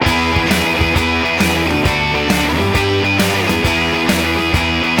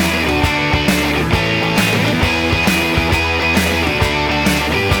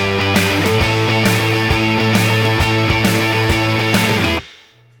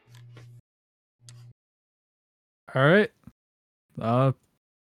All right.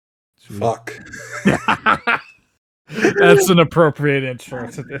 Fuck. That's an appropriate intro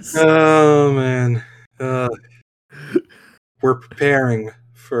to this. Oh man. We're preparing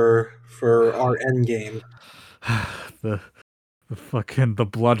for our end game. the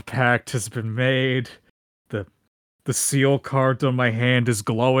blood pact has been made. The seal card on my hand is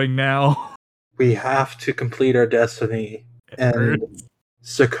glowing now. We have to complete our destiny and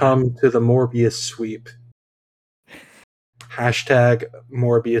succumb to the Morbius sweep. Hashtag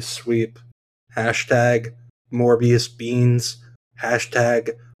Morbius sweep. Hashtag Morbius beans. Hashtag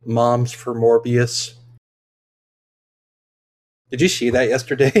moms for Morbius. Did you see that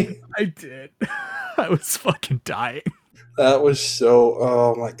yesterday? I did. I was fucking dying. That was so...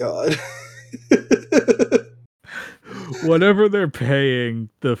 Oh my god. Whatever they're paying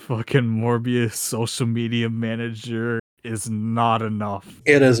the fucking Morbius social media manager is not enough.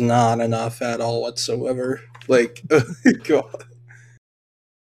 It is not enough at all whatsoever. Like, god.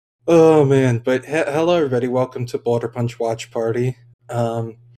 Oh man, but hello everybody, welcome to Boulder Punch Watch Party.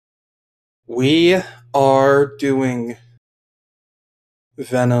 We are doing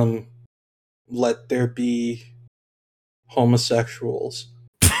Venom, Let There Be Homosexuals.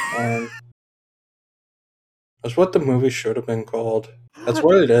 That's what the movie should have been called. That's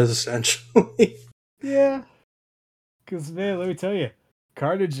what it is, essentially. Yeah. Because, man, let me tell you,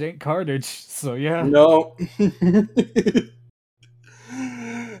 Carnage ain't Carnage, so yeah. No.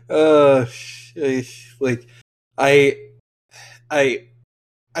 Like,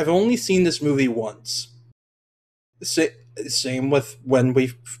 I've only seen this movie once. Same with when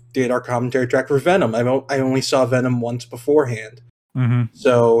we did our commentary track for Venom. I only saw Venom once beforehand. Mm-hmm.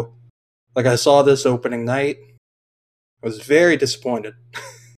 So, like, I saw this opening night. I was very disappointed.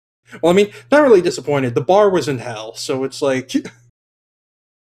 Well, I mean, not really disappointed. The bar was in hell, so it's like...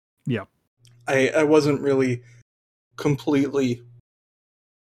 Yeah. I wasn't really completely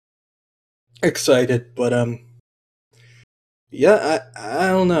excited, but yeah, I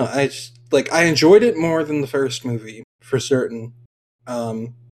don't know. I just, like, I enjoyed it more than the first movie for certain,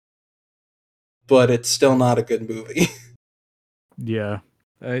 but it's still not a good movie. Yeah,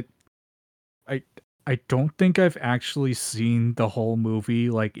 I don't think I've actually seen the whole movie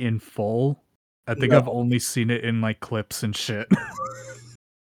like in full. I think I've only seen it in like clips and shit.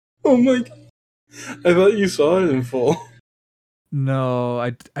 Oh my god! I thought you saw it in full. No,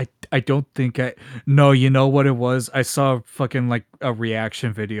 I don't think I. No, you know what it was? I saw fucking like a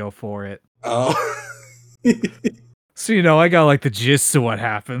reaction video for it. Oh. So, you know, I got like the gist of what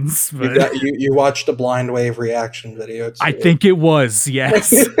happens. But You watched a Blind Wave reaction video. I think it was,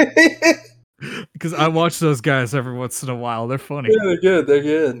 yes. Because I watch those guys every once in a while. They're funny. Yeah, they're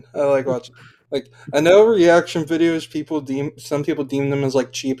good. I like watching. Like, I know reaction videos, some people deem them as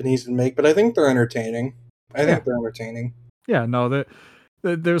like cheap and easy to make, but I think they're entertaining. They're entertaining. Yeah, no,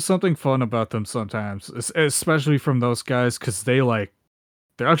 there's something fun about them sometimes, especially from those guys, because they're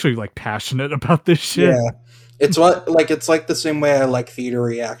actually like passionate about this shit. Yeah, it's like the same way I like theater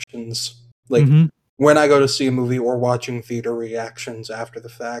reactions. Like when I go to see a movie or watching theater reactions after the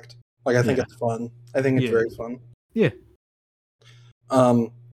fact. Like, I think it's fun. I think it's very fun. Yeah.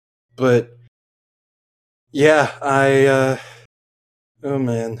 But yeah, oh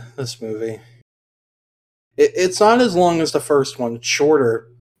man, this movie. It's not as long as the first one. It's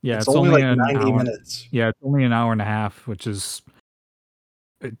shorter. Yeah, it's only like 90 minutes. Yeah, it's only an hour and a half, which is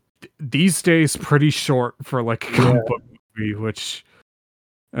these days pretty short for like a comic book movie, which,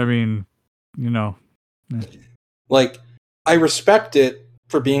 I mean, you know. Like, I respect it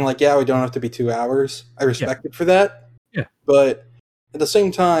for being like, yeah, we don't have to be 2 hours. I respect it for that. Yeah. But at the same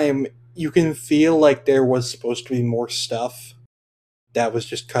time, you can feel like there was supposed to be more stuff that was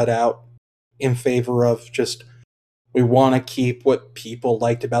just cut out in favor of just, we want to keep what people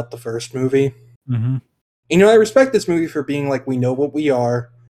liked about the first movie. Mm-hmm. You know, I respect this movie for being like, we know what we are.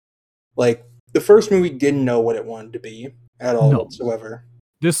 Like, the first movie didn't know what it wanted to be at all whatsoever.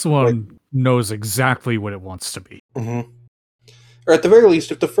 This one knows exactly what it wants to be. Mm-hmm. Or at the very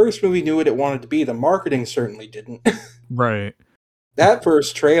least, if the first movie knew what it wanted to be, the marketing certainly didn't. Right. That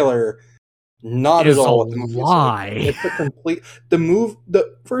first trailer, not at all what the movie lie. Is like. It's a complete...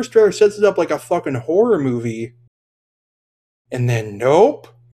 The first trailer sets it up like a fucking horror movie. And then, nope.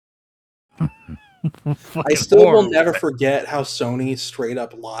 I still will never forget how Sony straight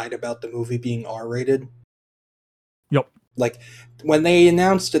up lied about the movie being R-rated. Yep. Like, when they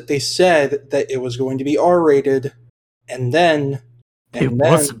announced it, they said that it was going to be R-rated, and then...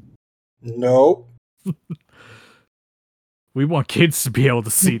 wasn't. Nope. We want kids to be able to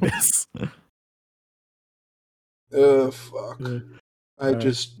see this. Fuck. I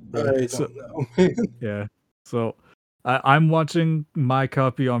don't know. Yeah. So I'm watching my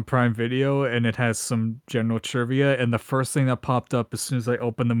copy on Prime Video, and it has some general trivia. And the first thing that popped up as soon as I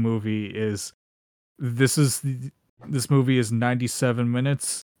opened the movie is this is this movie is 97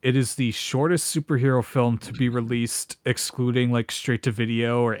 minutes. It is the shortest superhero film to be released, excluding like straight to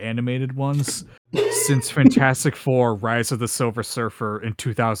video or animated ones, since Fantastic Four: Rise of the Silver Surfer in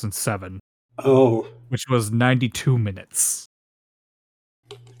 2007, Oh, which was 92 minutes.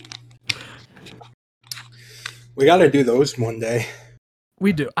 we got to do those one day.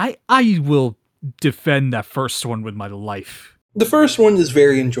 We do. I will defend that first one with my life. The first one is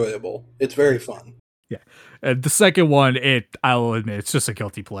very enjoyable. It's very fun. Yeah. And the second one, I'll admit, it's just a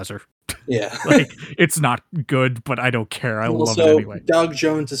guilty pleasure. Yeah. Like, it's not good, but I don't care. I love it Also, anyway. Doug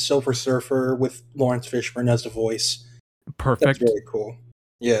Jones is Silver Surfer with Lawrence Fishburne as the voice. Perfect. That's very cool.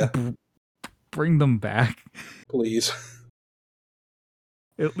 Yeah. Bring them back. Please.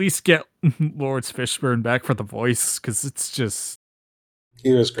 At least get Lawrence Fishburne back for the voice, because it's just...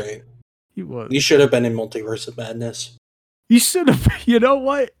 He was great. He was. He should have been in Multiverse of Madness. He should have. You know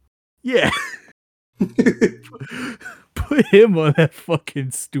what? Yeah. Put him on that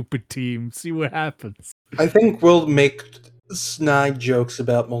fucking stupid team. See what happens. I think we'll make snide jokes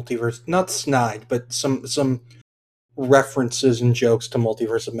about Multiverse. Not snide, but some references and jokes to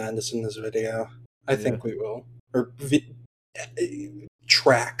Multiverse of Madness in this video. I think we will. Or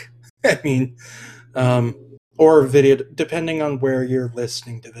track. I mean, or video, depending on where you're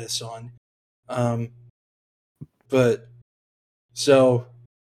listening to this on. But, so,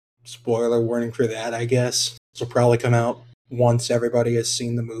 spoiler warning for that, I guess. This will probably come out once everybody has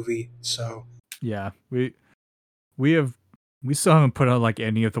seen the movie, so. Yeah, we still haven't put out like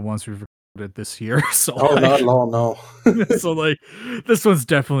any of the ones we've recorded this year. So not at all, no. So like this one's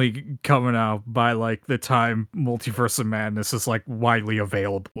definitely coming out by like the time Multiverse of Madness is like widely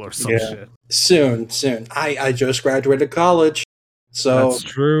available or some shit. Soon. I just graduated college, so that's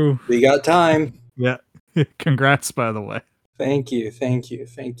true. We got time. Yeah. Congrats, by the way. Thank you.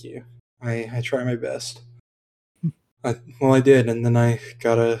 I try my best. I did, and then I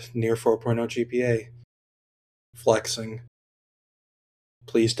got a near 4.0 GPA. Flexing.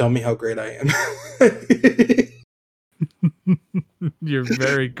 Please tell me how great I am. You're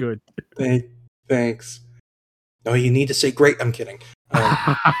very good. Thanks. No, you need to say great. I'm kidding.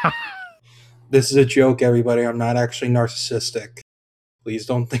 This is a joke, everybody. I'm not actually narcissistic. Please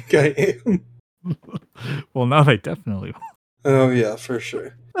don't think I am. Well, now they definitely will. Oh, yeah, for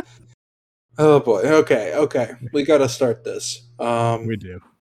sure. Oh, boy. Okay. We gotta start this. We do.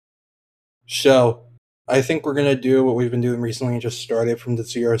 So, I think we're gonna do what we've been doing recently and just start it from the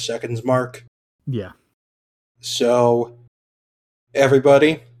 0 seconds mark. Yeah. So,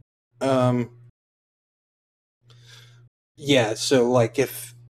 everybody, yeah, so, like,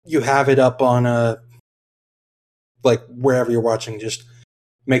 if you have it up on like, wherever you're watching, just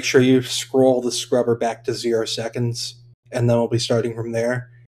make sure you scroll the scrubber back to 0 seconds, and then we'll be starting from there.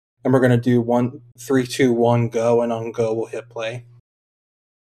 And we're going to do 1, 3, 2, 1, go, and on go we'll hit play.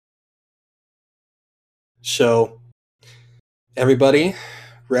 So, everybody,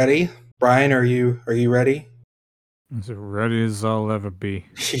 ready? Brian, are you ready? As ready as I'll ever be.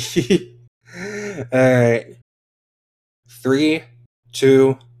 Alright. 3,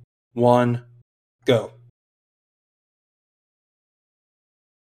 2, 1, go.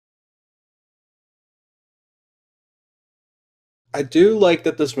 I do like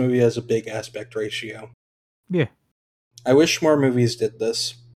that this movie has a big aspect ratio. Yeah. I wish more movies did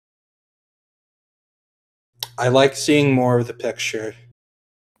this. I like seeing more of the picture.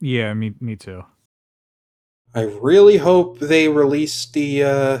 Yeah, me too. I really hope they release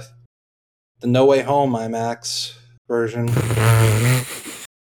the No Way Home IMAX version.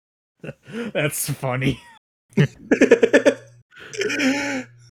 That's funny.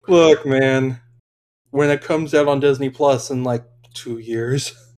 Look, man. When it comes out on Disney Plus in like 2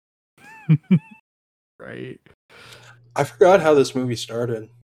 years. Right. I forgot how this movie started.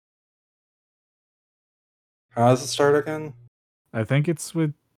 How does it start again? I think it's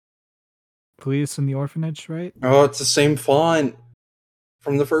with Police in the Orphanage, right? Oh, it's the same font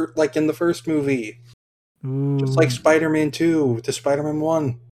from the first, like in the first movie. Ooh. Just like Spider-Man 2 to Spider-Man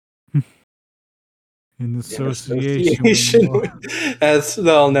 1. In association.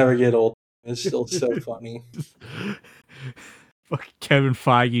 That'll never get old. It's still so funny. Kevin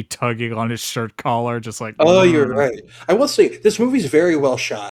Feige tugging on his shirt collar, just like. Oh, you're right. I will say this movie's very well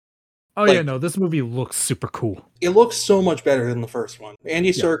shot. Oh yeah, no, this movie looks super cool. It looks so much better than the first one.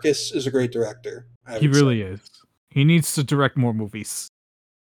 Andy Serkis is a great director. He really is. He needs to direct more movies.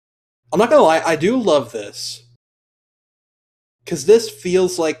 I'm not gonna lie, I do love this. Because this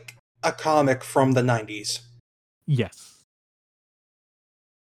feels like a comic from the 90s. Yes,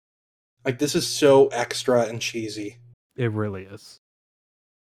 Like, this is so extra and cheesy. it really is.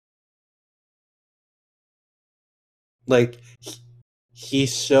 Like,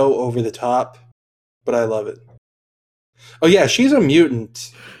 he's so over the top, but I love it. Oh yeah, she's a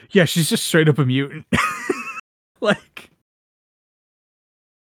mutant. Yeah, she's just straight up a mutant. Like,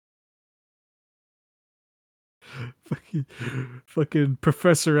 fucking, fucking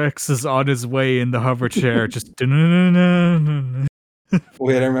Professor X is on his way in the hover chair, just. Wait,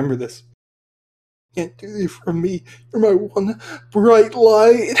 I remember this. Can't do this from me. You're my one bright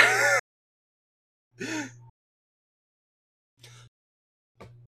light.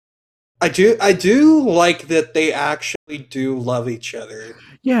 I do like that they actually do love each other.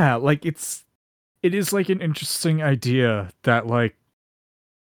 Yeah, like it is like an interesting idea that like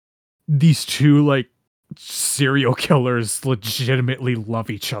these two like serial killers legitimately love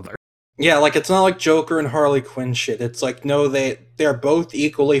each other. Yeah, like it's not like Joker and Harley Quinn shit. It's like no, they're both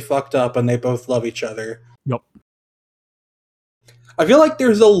equally fucked up and they both love each other. Yep. I feel like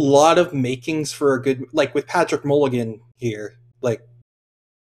there's a lot of makings for a good, like with Patrick Mulligan here. Like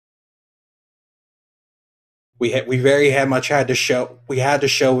we very much had to show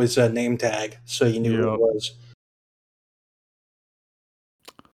his name tag so you knew who it was.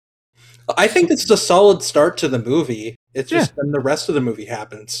 I think this is a solid start to the movie. It's just then the rest of the movie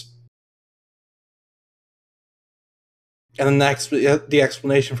happens. And then the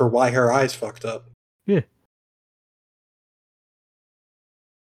explanation for why her eyes fucked up. Yeah.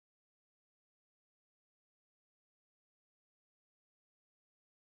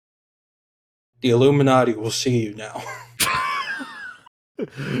 The Illuminati will see you now.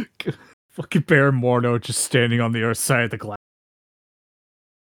 Fucking Baron Mordo just standing on the other side of the glass.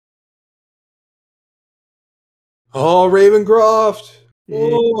 Oh, Ravencroft!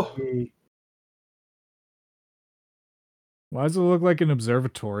 Oh. Why does it look like an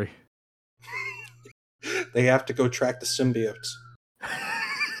observatory? They have to go track the symbiotes.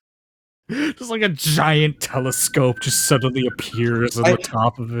 Just like a giant telescope just suddenly appears on the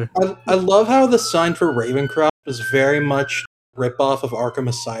top of it. I love how the sign for Ravencroft is very much ripoff of Arkham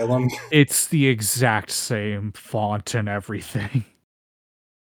Asylum. It's the exact same font and everything.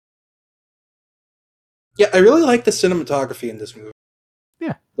 Yeah, I really like the cinematography in this movie.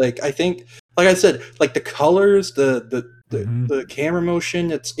 Yeah. Like I think, like I said, like the colors, the camera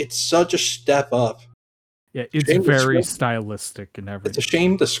motion, it's such a step up. Yeah, it's very stylistic and everything. It's a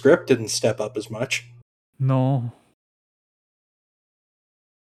shame the script didn't step up as much. No.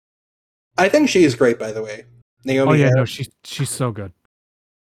 I think she is great, by the way. Naomi. Oh yeah, no, she's so good.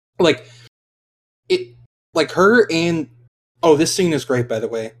 Like it, like her and this scene is great, by the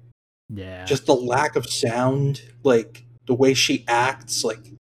way. Yeah. Just the lack of sound, like the way she acts, like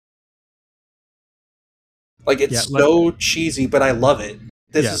it's so cheesy, but I love it.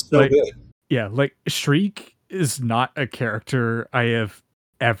 This is so good. Yeah, like Shriek is not a character I have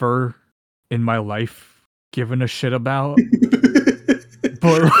ever in my life given a shit about.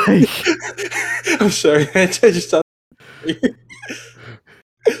 But like, I'm sorry, I just thought.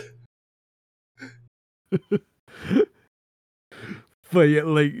 But yeah,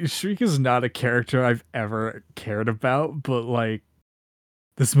 like Shriek is not a character I've ever cared about, but like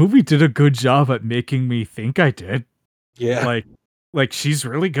this movie did a good job at making me think I did. Yeah. Like she's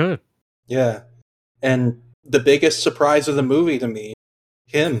really good. Yeah. And the biggest surprise of the movie to me,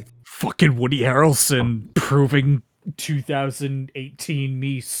 him. Fucking Woody Harrelson proving 2018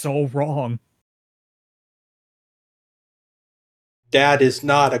 me so wrong. That is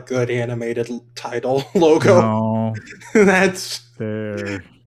not a good animated title logo. No. That's there.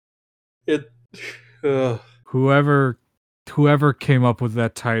 It. Whoever came up with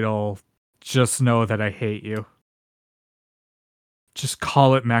that title, just know that I hate you. Just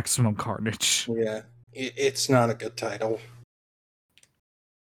call it Maximum Carnage. Yeah, it's not a good title.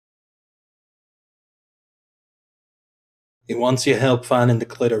 He wants your help finding the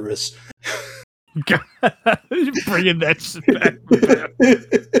clitoris. Bringing that shit back.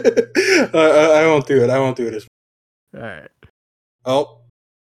 I won't do it. I won't do it. Alright. Oh.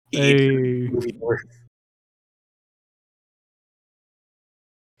 Hey. Movie door.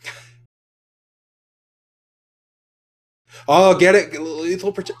 Oh, get it.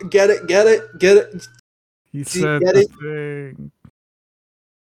 Lethal get it. He said the thing.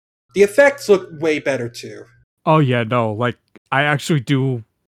 The effects look way better too. Oh yeah, no, like I actually do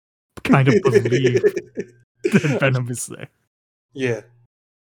kind of believe that Venom is there. Yeah.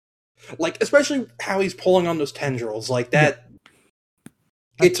 Like, especially how he's pulling on those tendrils, like that.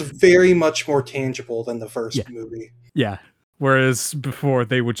 Yeah. It's very much more tangible than the first movie. Yeah. Whereas before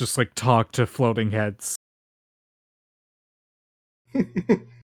they would just like talk to floating heads.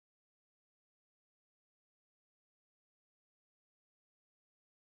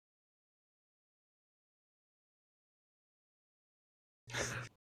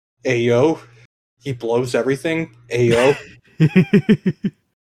 Ayo, he blows everything. Ayo,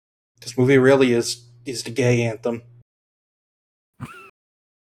 this movie really is the gay anthem.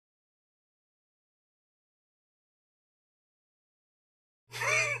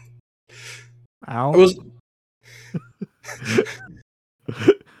 Ow. I was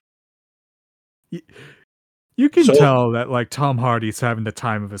You can so tell that like Tom Hardy's having the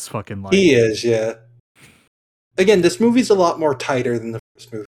time of his fucking life. he is, yeah. Again, this movie's a lot more tighter than the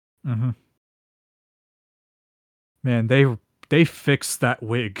first movie. Mm-hmm. Man, they fixed that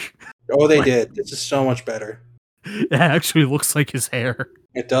wig. Oh, they Like, did. This is so much better. it actually looks like his hair.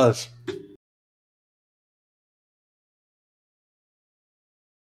 It does.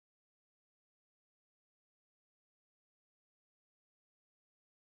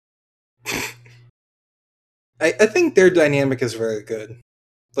 I think their dynamic is very good.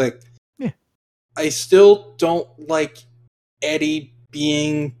 Like, Yeah. I still don't like Eddie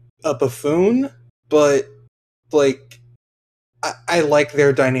being a buffoon, but like I like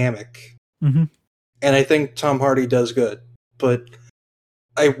their dynamic. Mm-hmm. And I think Tom Hardy does good. But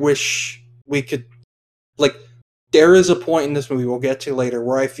I wish we could like there is a point in this movie we'll get to later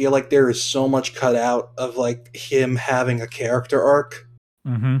where I feel like there is so much cut out of like him having a character arc.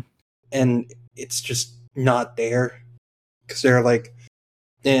 Mm-hmm. And it's just not there. Because they're like,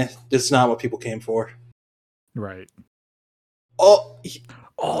 this is not what people came for. Right. Oh,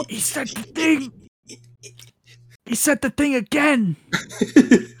 he said the thing. He said the thing again.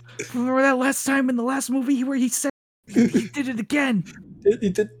 Remember that last time in the last movie where he said he did it again? He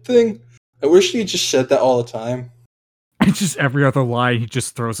did the thing. I wish he just said that all the time. And just every other line he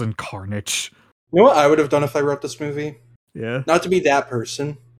just throws in Carnage. You know what I would have done if I wrote this movie? Yeah. Not to be that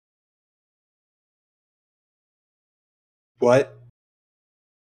person. What?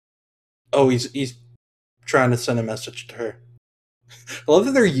 Oh, he's trying to send a message to her. I love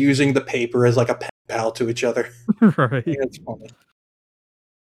that they're using the paper as like a pen pal to each other. Right. That's funny.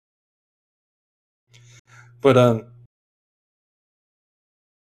 But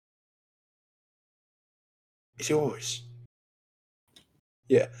it's yours.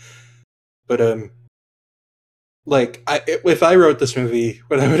 Yeah. But like if I wrote this movie,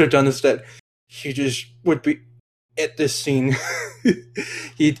 what I would have done is that he just would be at this scene.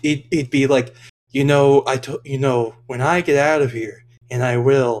 he'd be like, when I get out of here, and I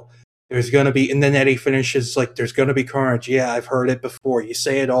will, there's gonna be, and then Eddie finishes like, there's gonna be carnage. Yeah, I've heard it before. You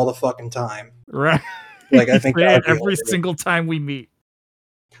say it all the fucking time. Right. Like, I think that would be every hilarious. single time we meet.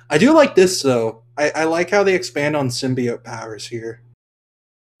 I do like this though. I like how they expand on symbiote powers here.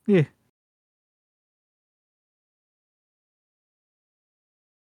 Yeah.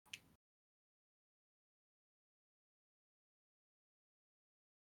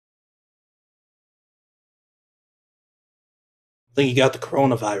 I think you got the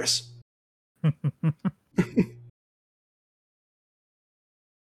coronavirus.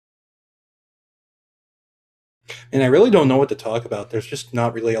 And I really don't know what to talk about. There's just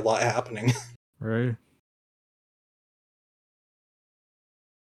not really a lot happening. Right.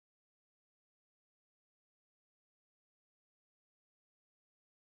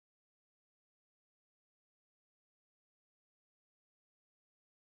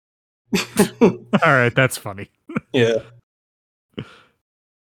 All right, that's funny. Yeah.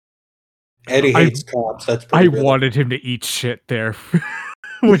 Eddie hates cops. That's I pretty wanted him to eat shit there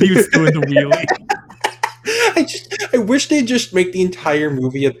when he was doing the wheelie. I wish they'd just make the entire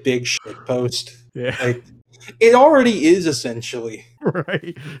movie a big shit post. Yeah. Like, it already is essentially.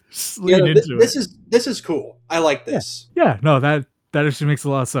 Right. Just lean into it. This is cool. I like this. Yeah, no, that actually makes a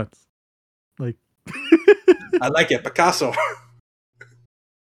lot of sense. Like I like it. Picasso.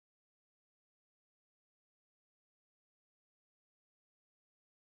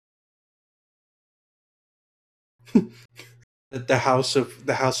 the house of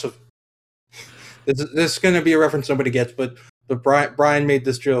this is going to be a reference nobody gets, but Brian made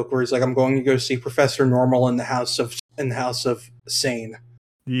this joke where he's like, I'm going to go see Professor Normal in the house of Sane.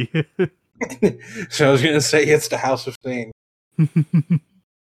 Yeah. So I was going to say it's the House of Sane.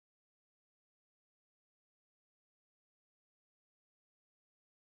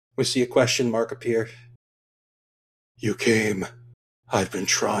 We see a question mark appear. You came. I've been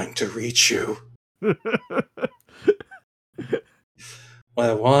trying to reach you.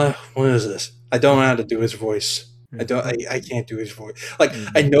 What is this? I don't know how to do his voice. I can't do his voice. Like,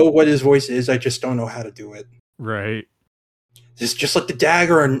 I know what his voice is, I just don't know how to do it. Right. It's just like the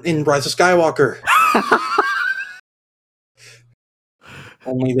dagger in Rise of Skywalker.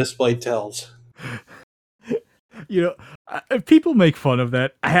 Only this blade tells. You know, people make fun of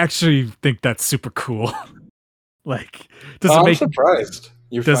that. I actually think that's super cool. Like, I'm surprised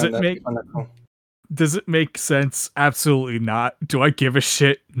you does find it that make cool. does it make sense? Absolutely not. Do I give a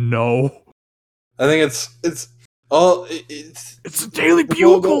shit? No. I think it's It's a Daily the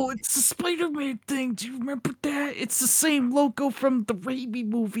logo. Bugle. It's the Spider-Man thing. Do you remember that? It's the same logo from the Raimi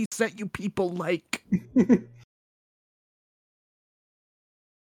movies that you people like.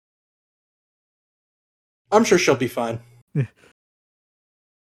 I'm sure she'll be fine.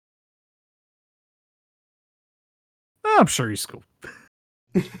 I'm sure he's cool.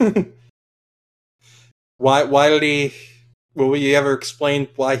 Why did he? Will we ever explain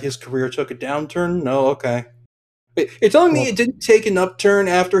why his career took a downturn? No, okay. Wait, you're telling me it didn't take an upturn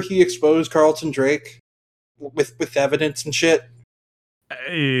after he exposed Carlton Drake with evidence and shit?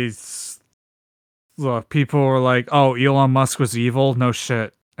 Look, people were like, "Oh, Elon Musk was evil." No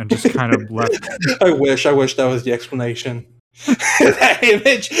shit, and just kind of left. I wish that was the explanation. That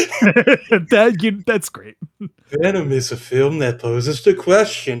image. That's great. Venom is a film that poses the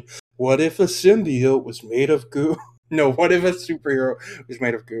question: what if a symbiote was made of goo? No, what if a superhero was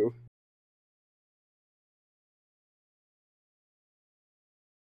made of goo?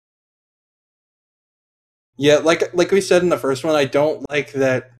 Yeah, like we said in the first one, I don't like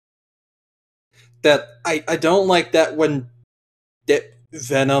that. I don't like that when that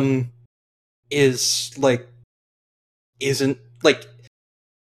Venom is like isn't like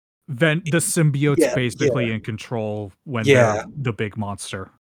Then the symbiote's yeah basically in control when they're yeah, the big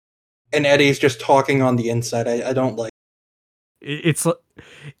monster. and Eddie's just talking on the inside. I don't like. It's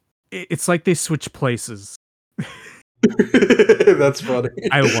it's like they switch places. That's funny.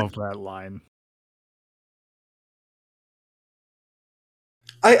 I love that line.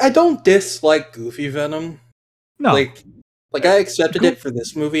 I don't dislike Goofy Venom. No, Like I accepted it for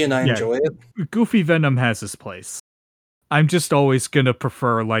this movie and I yeah, enjoy it. Goofy Venom has his place. I'm just always gonna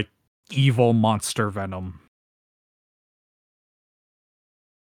prefer like evil monster Venom.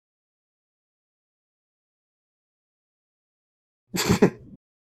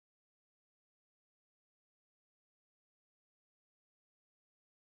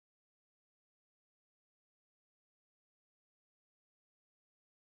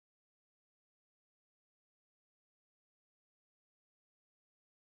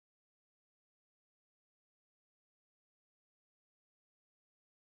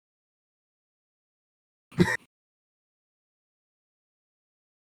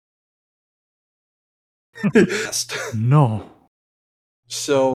 No.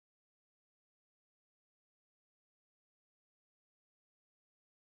 So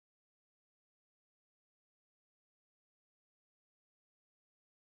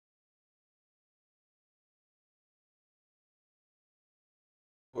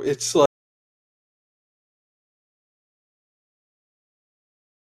it's like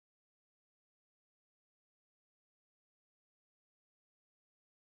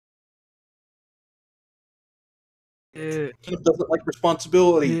Uh, kind of doesn't like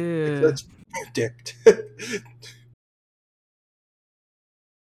responsibility. yeah. That's dicked.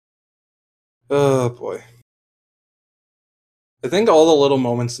 Oh boy. I think all the little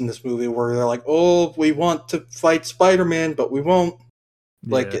moments in this movie where they're like, "Oh, we want to fight Spider-Man, but we won't."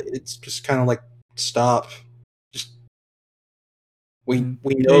 Like Yeah. it's just kind of like, stop. Just we Hey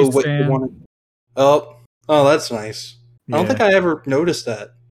know what you Stan. want to. Oh, that's nice. I don't think Yeah. I ever noticed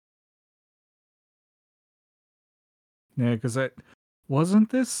that. Yeah, because I wasn't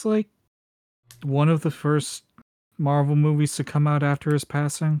this like one of the first Marvel movies to come out after his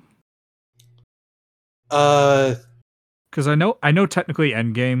passing? Uh, Because I know technically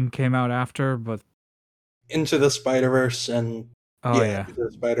Endgame came out after, but Into the Spider-Verse and oh yeah, yeah. Into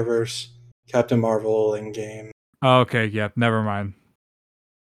the Spider-Verse, Captain Marvel, Endgame. Oh, okay, yeah, never mind.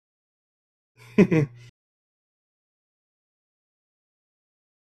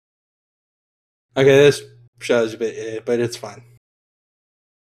 Okay, this show's a bit, but it's fine.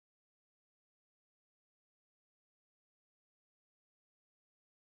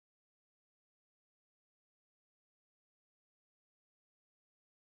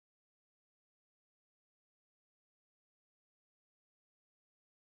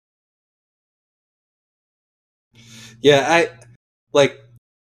 Yeah, like.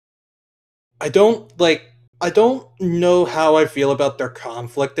 I don't like. I don't know how I feel about their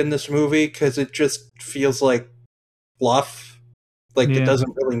conflict in this movie because it just feels like fluff. Like it Yeah.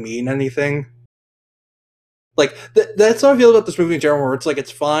 doesn't really mean anything. Like that's how I feel about this movie in general. Where it's like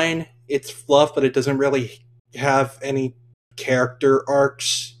it's fine, it's fluff, but it doesn't really have any character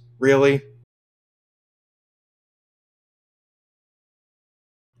arcs. Really,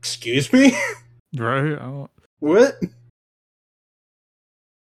 Excuse me? Right? I don't- What?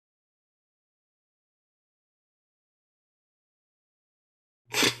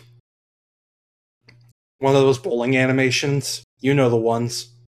 One of those bowling animations. You know the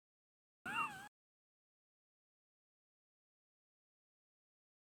ones.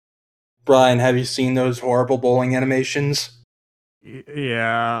 Brian, have you seen those horrible bowling animations?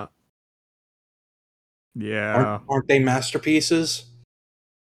 Yeah. Yeah. Aren't they masterpieces?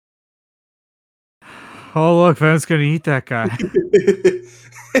 Oh, look, Venom's gonna eat that guy.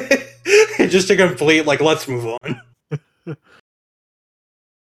 Just a complete, like, let's move on.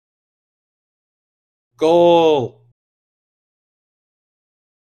 Goal!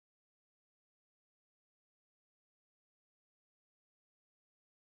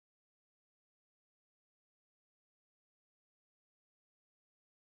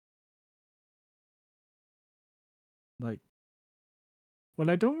 Like, what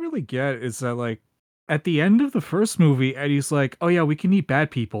I don't really get is that, like, at the end of the first movie, Eddie's like, oh yeah, we can eat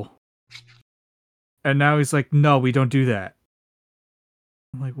bad people. And now he's like, no, we don't do that.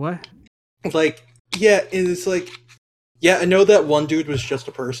 I'm like, what? Like, yeah, it's like, yeah, I know that one dude was just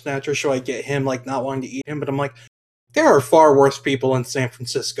a purse snatcher, so I get him, like, not wanting to eat him, but I'm like, there are far worse people in San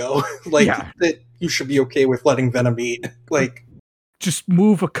Francisco. Like, Yeah. that you should be okay with letting Venom eat. Like, Just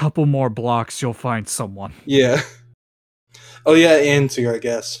move a couple more blocks, you'll find someone. yeah. Oh, yeah, Answer, I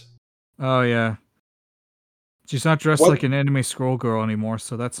guess. Oh yeah. She's not dressed What? like an anime scroll girl anymore,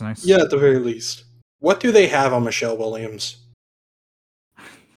 so that's nice. Yeah, at the very least. What do they have on Michelle Williams?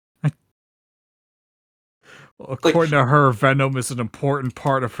 Well, Like, according to her, Venom is an important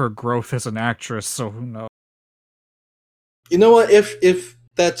part of her growth as an actress, so who knows? you know what? If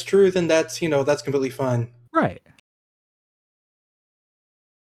that's true, then that's, that's completely fine. Right.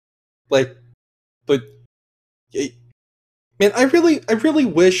 Like, but man, I really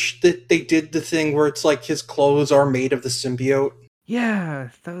wish that they did the thing where it's like his clothes are made of the symbiote. Yeah,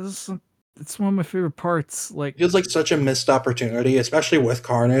 it's one of my favorite parts. Like, It feels like such a missed opportunity, especially with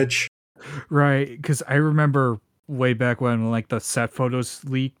Carnage. right, because I remember way back when, like, the set photos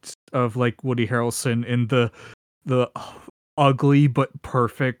leaked of like Woody Harrelson in the ugly but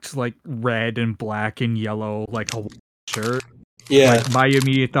perfect, like, red and black and yellow, like, Hawaiian shirt. Yeah, Like, my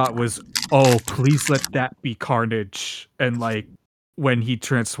immediate thought was, oh, please let that be Carnage. And like, when he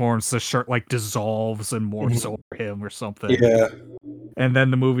transforms, the shirt like dissolves and morphs over him or something. yeah. And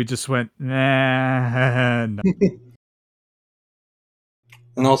then the movie just went, nah, no.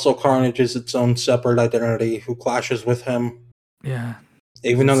 And also, Carnage is its own separate identity who clashes with him, Yeah.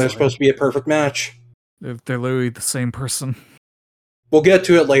 even though they're It's like, supposed to be a perfect match. they're literally the same person. We'll get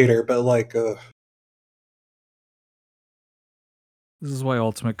to it later, but like, This is why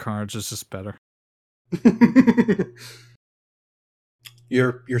Ultimate Carnage is just better.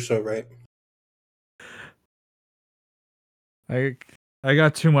 you're so right. I I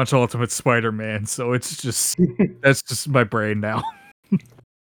got too much Ultimate Spider-Man, so it's just that's just my brain now.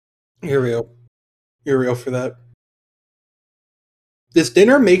 You're real. You're real for that. This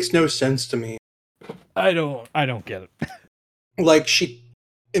dinner makes no sense to me. I don't get it. Like, she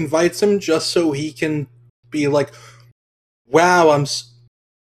invites him just so he can be like, wow,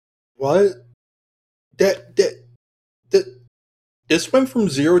 what? That this went from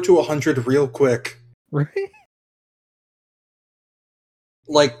 0 to 100 real quick. Right?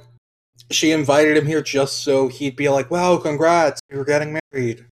 Like, she invited him here just so he'd be like, wow, congrats, you're getting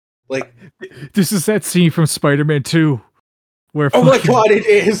married. Like, This is that scene from Spider-Man 2 where oh my god, it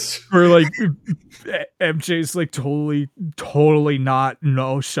is! where like MJ's like totally not,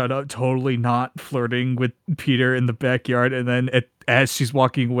 no, shut up, totally not flirting with Peter in the backyard, and then as she's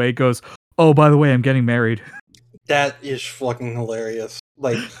walking away goes, oh, by the way, I'm getting married. That is fucking hilarious.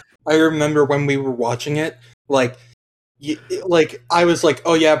 Like, I remember when we were watching it, like, I was like,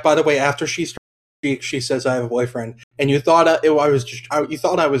 oh yeah, by the way, after she says I have a boyfriend, and you thought you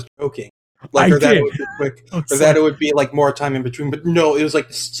thought I was joking, like, I or that did. it would be quick, or It's that like, it would be like more time in between. But no, it was like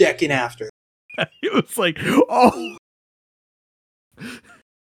the second after. it was like, oh,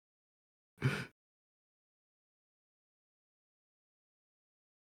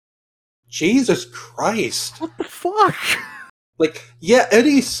 Jesus Christ! what the fuck? Like, yeah,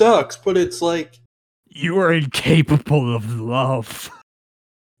 Eddie sucks, but it's like, You are incapable of love.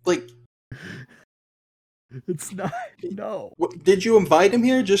 like, It's not, no. did you invite him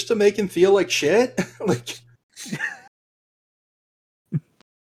here just to make him feel like shit? Like,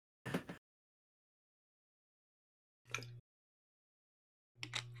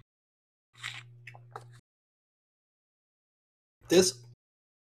 this,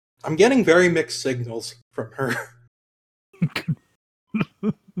 I'm getting very mixed signals from her.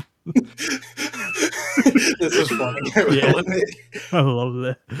 This is funny. I Yeah. will admit. I love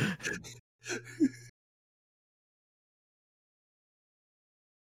that.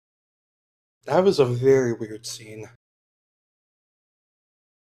 That was a very weird scene.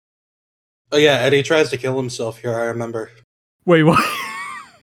 Oh yeah, Eddie tries to kill himself here, I remember. Wait, what?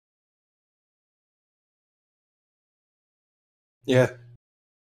 Yeah.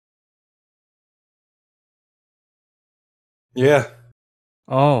 Yeah.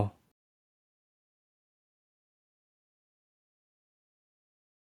 Oh.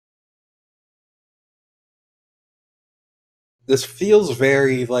 This feels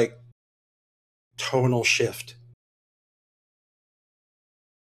very, like, tonal shift.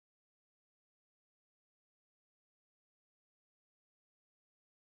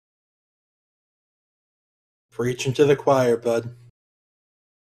 Preaching to the choir, bud.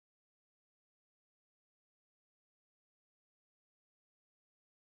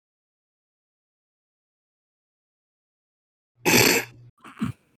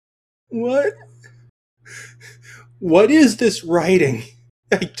 What? What is this writing?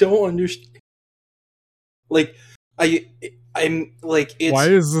 I don't understand. Like, I, I'm like Why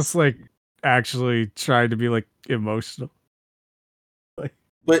it's, is this like actually trying to be like emotional? Like,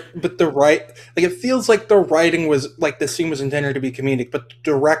 but the like it feels like the writing was like the scene was intended to be comedic, but the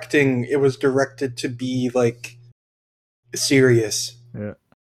directing it was directed to be like serious. yeah.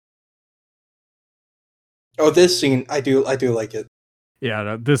 Oh, this scene I do like it. Yeah,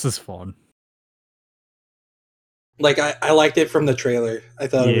 no, this is fun. Like I liked it from the trailer. I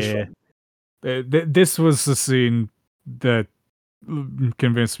thought it was Yeah. fun. This was the scene that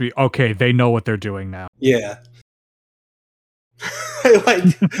convinced me, okay, they know what they're doing now. Yeah. I like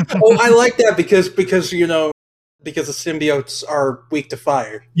oh I like that because you know because the symbiotes are weak to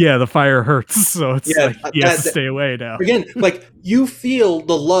fire. Yeah, the fire hurts, so it's Yeah, like he has to that stay away now. again, like you feel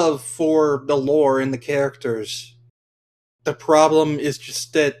the love for the lore and the characters. The problem is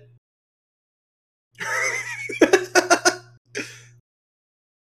just that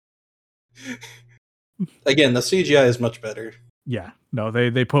again, the CGI is much better. Yeah, no,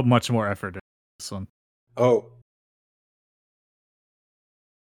 they put much more effort in this one. Oh,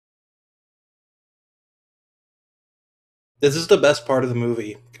 this is the best part of the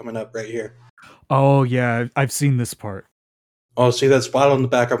movie coming up right here. Oh yeah, I've seen this part. Oh, see that spot on the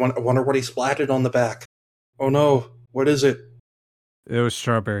back? I wonder what he splatted on the back. Oh no, what is it? It was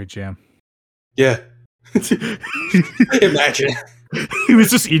strawberry jam. Yeah, imagine He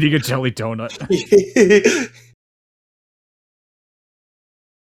was just eating a jelly donut.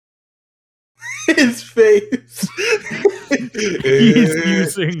 his face. He's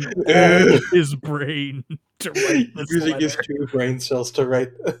using all of his brain to write this Using his letter. 2 brain cells to write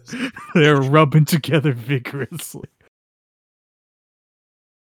this. They're rubbing together vigorously.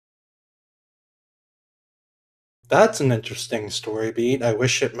 That's an interesting story beat. I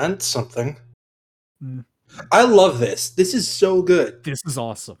wish it meant something. Mm. I love this. This is so good. This is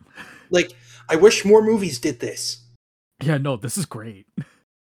awesome. Like, I wish more movies did this. Yeah, no, this is great.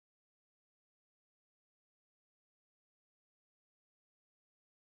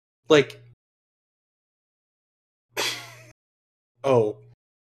 Like, oh,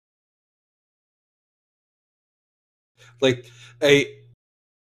 like I,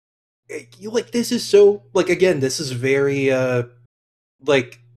 you like this is so like again. This is very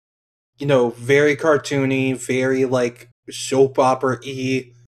like you know very cartoony, very like soap opera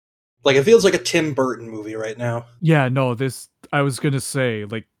y. Like it feels like a Tim Burton movie right now. Yeah, no, this I was gonna say,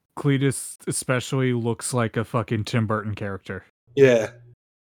 like, Cletus especially looks like a fucking Tim Burton character. Yeah.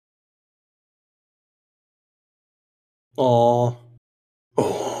 Aw.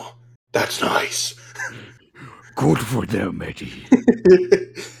 Oh, that's nice. Good for them, Eddie.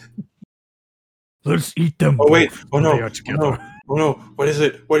 Let's eat them Oh wait! both Oh while they no! are Oh no! together. Oh no! What is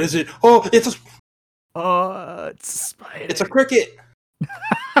it? What is it? Oh, It's a spider. it's a cricket.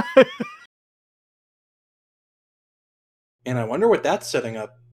 And I wonder what that's setting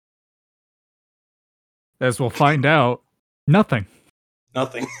up. As we'll find out, nothing.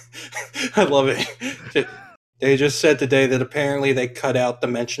 Nothing. I love it. They just said today that apparently they cut out the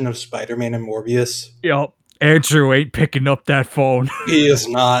mention of Spider-Man and Morbius. Yep. Andrew ain't picking up that phone. He is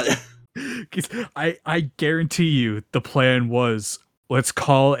not. 'Cause I guarantee you the plan was let's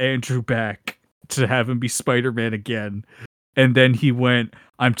call Andrew back to have him be Spider-Man again. And then he went,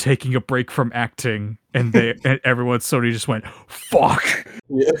 I'm taking a break from acting. And everyone Sony just went, fuck.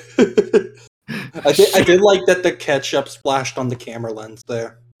 Yeah. I did like that the ketchup splashed on the camera lens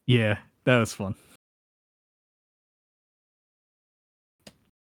there. Yeah, that was fun.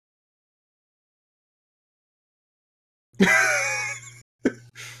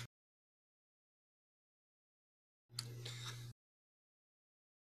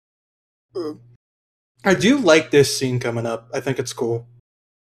 I do like this scene coming up. I think it's cool.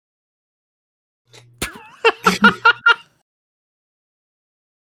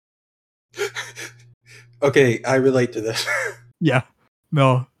 Okay, I relate to this. Yeah.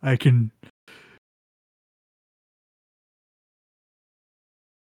 No, I can.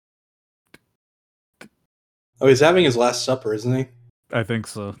 Oh, he's having his last supper, isn't he? I think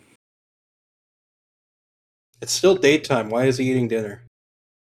so. It's still daytime. Why is he eating dinner?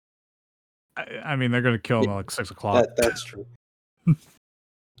 I mean, they're gonna kill him at like 6 o'clock. That's true.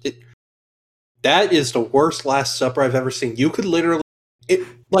 That is the worst Last Supper I've ever seen. You could literally,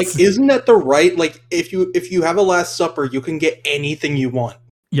 isn't that the right? Like, if you have a Last Supper, you can get anything you want.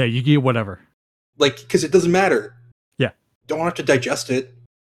 Yeah, you get whatever. Like, because it doesn't matter. Yeah. Don't have to digest it.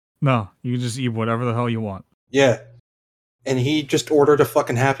 No, you can just eat whatever the hell you want. Yeah. And he just ordered a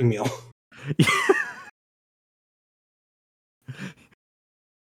fucking Happy Meal.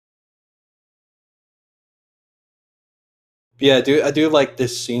 Yeah, I do like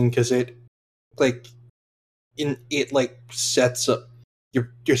this scene because it sets up.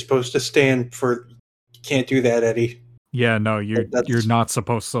 You're supposed to stand for. You can't do that, Eddie. Yeah, no, you're That's not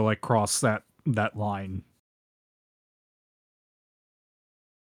supposed to like cross that line.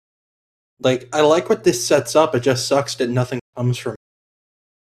 like, I like what this sets up. It just sucks that nothing comes from it.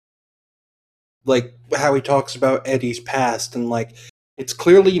 Like how he talks about Eddie's past, and like it's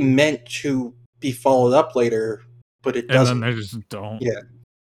clearly meant to be followed up later, but it And doesn't. then they just don't. Yeah,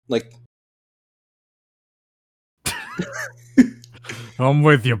 like I'm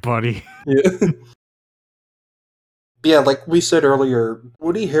with you, buddy. yeah. Yeah, like we said earlier,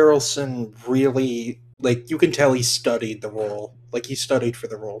 Woody Harrelson really, like, you can tell he studied the role. Like, he studied for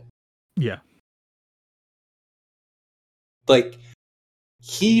the role. Yeah. Like,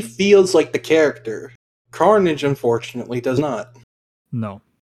 he feels like the character. Carnage, unfortunately, does not. No.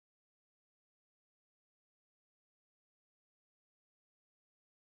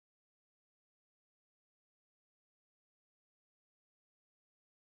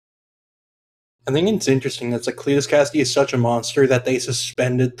 I think it's interesting that like Cletus Cassidy is such a monster that they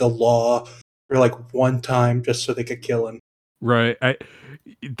suspended the law for like one time just so they could kill him. Right. I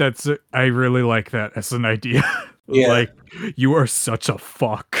really like that as an idea. Yeah. Like, you are such a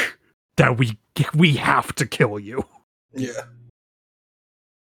fuck that we have to kill you. Yeah.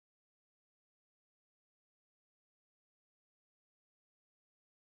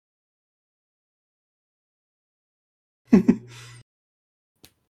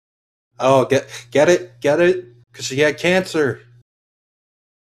 Oh, get it? Because she had cancer.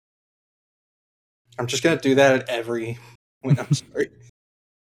 I'm just gonna do that at every. Wait, I'm sorry.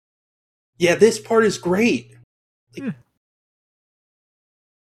 Yeah, this part is great. Like, Yeah.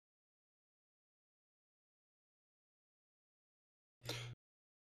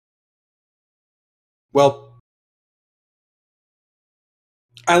 well,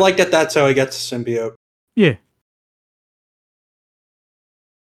 I like that. That's how he gets a symbiote. Yeah.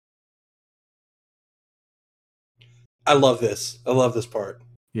 I love this. I love this part.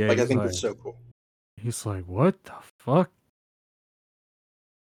 Yeah, Like, I think it's so cool. he's like, what the fuck?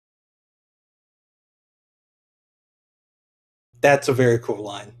 That's a very cool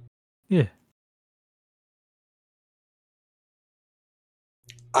line. Yeah.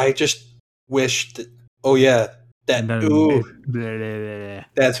 I just wish that. Oh yeah, that. And then Ooh, blah, blah, blah.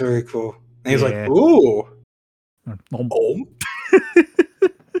 that's very cool. And he's like, Yeah. ooh, Um, oh,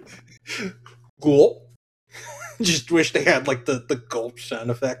 gulp. Just wish they had like the gulp sound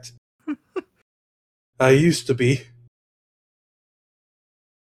effect. I used to be.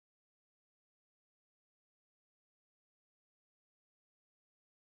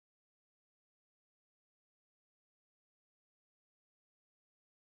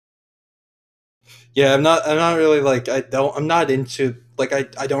 Yeah, I'm not. I'm not really like. I don't. I'm not into like.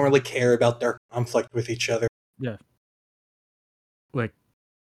 I don't really care about their conflict with each other. Yeah. Like,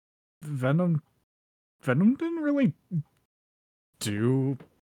 Venom didn't really do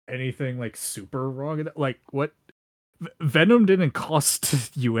anything like super wrong. Like, what? Venom didn't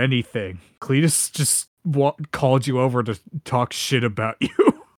cost you anything. Cletus just called you over to talk shit about you.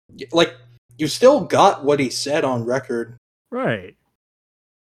 Like, you still got what he said on record. Right.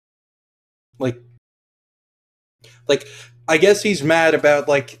 Like, I guess he's mad about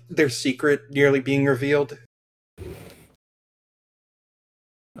like their secret nearly being revealed.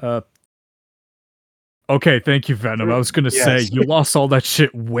 Uh. Okay, thank you, Venom. I was gonna say, Yes. you lost all that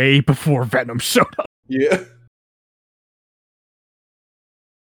shit way before Venom showed up. Yeah.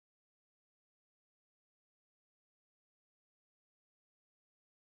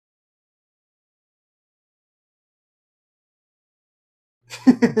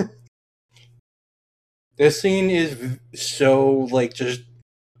 This scene is so like just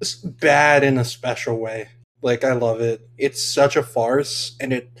bad in a special way. Like I love it. It's such a farce,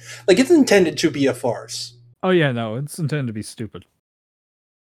 and it's intended to be a farce. Oh yeah, no, it's intended to be stupid.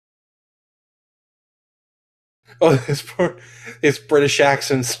 Oh, his British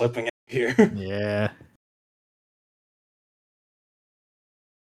accent slipping out here. Yeah.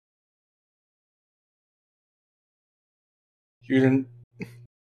 You didn't.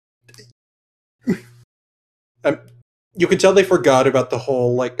 You can tell they forgot about the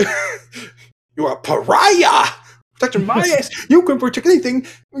whole like you're a pariah. Protecting my ass. You can protect anything.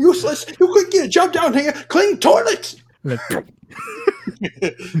 Useless. You couldn't get a job down here. Clean toilets.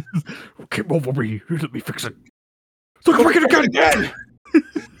 Okay, over here. Let me fix it. Look, we're gonna get again.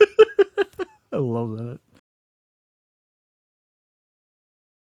 I love that.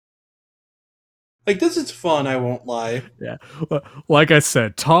 Like this is fun. I won't lie. Yeah, like I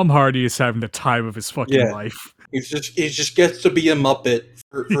said, Tom Hardy is having the time of his fucking life. He just gets to be a Muppet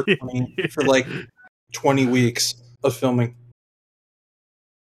for like 20 weeks of filming.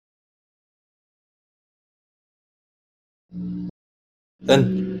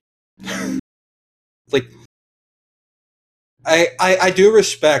 Then, like, I do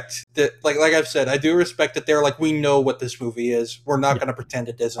respect that. Like I've said, I do respect that they're like, we know what this movie is. We're not going to pretend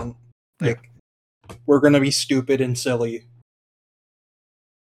it isn't. Like, we're going to be stupid and silly.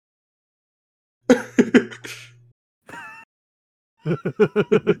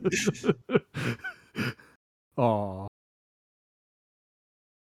 Aww.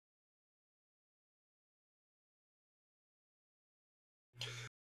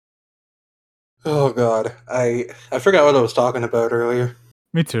 Oh god, I forgot what I was talking about earlier.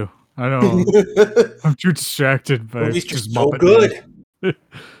 Me too. I know. I'm too distracted by Movies just so Muppet good.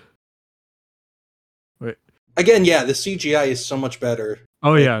 Wait. Again, yeah, the CGI is so much better.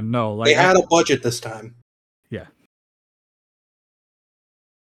 Oh yeah, no, like they had a budget this time. Yeah.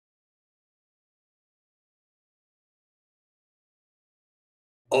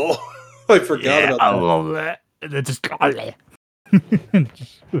 Oh, I forgot about that. I love that. And then just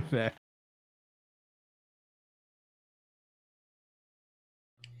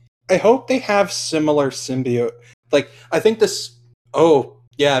I hope they have similar symbiote. Like, I think this. Oh,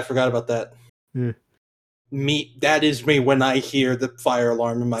 yeah, I forgot about that. Yeah. That is me when I hear the fire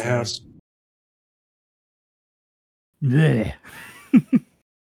alarm in my house. Yeah.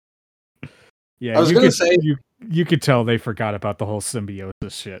 Yeah, I was gonna say you could tell they forgot about the whole symbiosis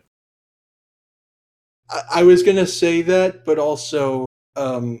shit. I was gonna say that, but also,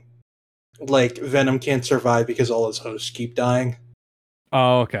 like Venom can't survive because all his hosts keep dying.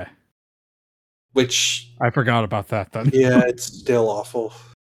 Oh, okay. Which I forgot about that then. Yeah, it's still awful.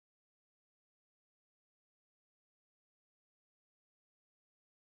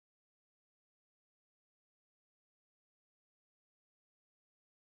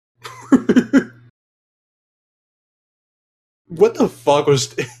 What the fuck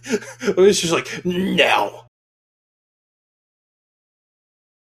was? It was just like no.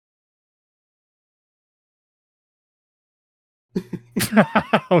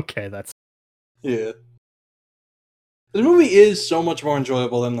 Okay, that's Yeah. The movie is so much more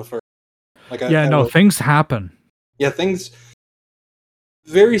enjoyable than the first. Like, things happen. Yeah, things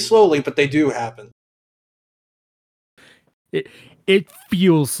very slowly, but they do happen. It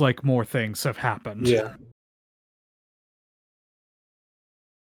feels like more things have happened. Yeah.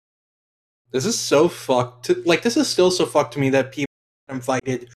 This is so fucked. Like, this is still so fucked to me that people are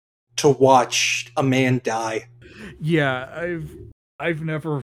invited to watch a man die. Yeah, I've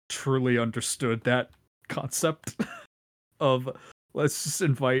never truly understood that concept of let's just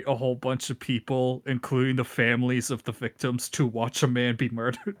invite a whole bunch of people, including the families of the victims, to watch a man be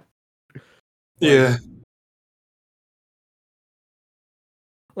murdered. Yeah.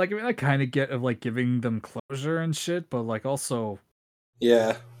 Like, I mean, I kind of get of like giving them closure and shit, but like also,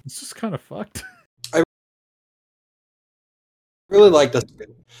 yeah, it's just kind of fucked. I really like this.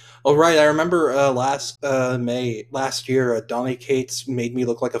 Oh right, I remember last year, Donny Cates made me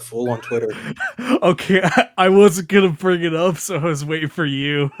look like a fool on Twitter. Okay, I wasn't gonna bring it up, so I was waiting for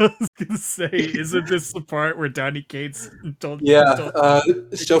you. I was gonna say, isn't this the part where Donny Cates told? Yeah.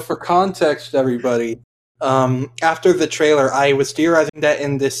 So for context, everybody, after the trailer, I was theorizing that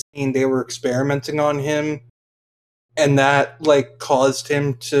in this scene they were experimenting on him, and that like caused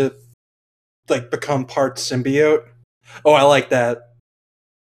him to like become part symbiote. Oh, I like that.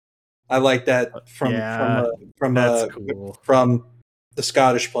 I like that from the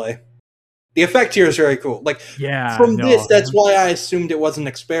Scottish play. The effect here is very cool. Like that's why I assumed it was an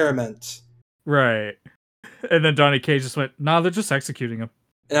experiment. Right. And then Donny Cates just went, "Nah, they're just executing him."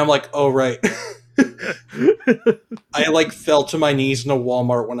 And I'm like, "Oh right." I like fell to my knees in a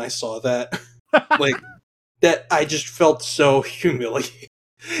Walmart when I saw that. Like that, I just felt so humiliated.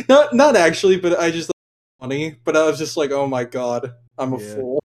 Not actually, but I just funny. But I was just like, oh my god, I'm a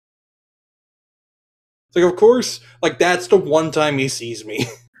fool. It's like, of course, like that's the one time he sees me.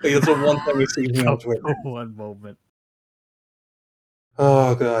 Like it's the one time he sees me on Twitter. One moment.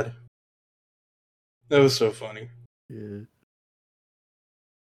 Oh god, that was so funny. Yeah.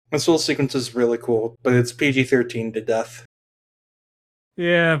 This whole sequence is really cool, but it's PG-13 to death.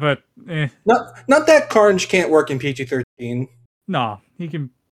 Yeah, but Not that Carnage can't work in PG-13. No, he can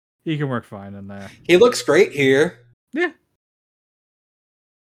work fine in there. He looks great here. Yeah.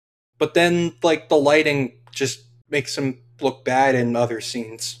 But then, like, the lighting just makes him look bad in other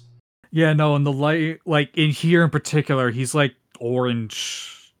scenes. Yeah, no, and the light, like, in here in particular, he's, like,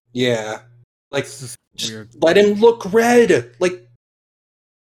 orange. Yeah. Like, It's just weird. Let him look red! Like,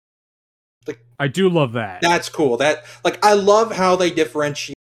 I do love that. That's cool. I love how they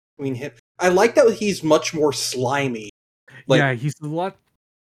differentiate between him. I like that he's much more slimy. Like, yeah, he's a lot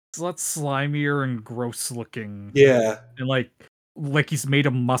slimier and gross looking. Yeah. And, like he's made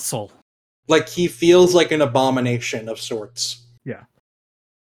of muscle. Like, he feels like an abomination of sorts. Yeah.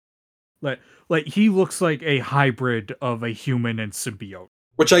 Like he looks like a hybrid of a human and symbiote.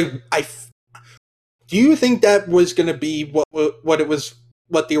 Which do you think that was going to be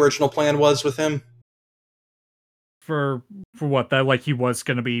what the original plan was with him? For what? That like he was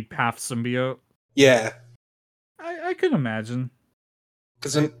going to be half symbiote? Yeah. I can imagine.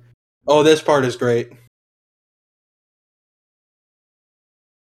 This part is great.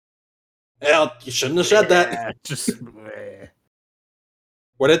 Well, you shouldn't have said that. Just.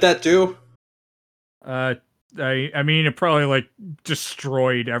 What did that do? I mean, it probably like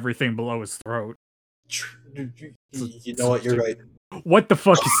destroyed everything below his throat. You know what? You're right. What the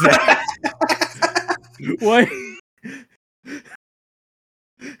fuck is that? What?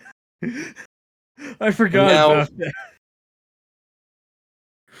 I forgot about that.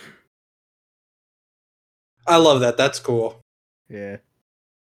 I love that. That's cool. Yeah.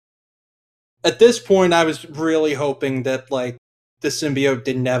 At this point, I was really hoping that, like, the symbiote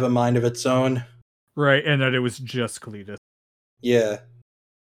didn't have a mind of its own. Right, and that it was just Cletus. Yeah.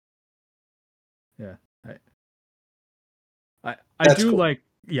 Yeah. I do cool.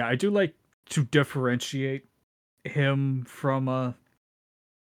 I do like to differentiate him from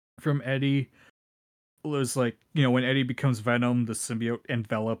Eddie. It was like, you know, when Eddie becomes Venom, the symbiote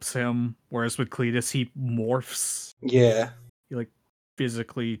envelops him, whereas with Cletus, he morphs. Yeah. He, like,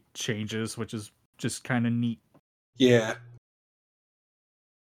 physically changes, which is just kind of neat. Yeah.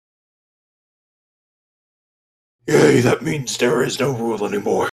 Yay, that means there is no rule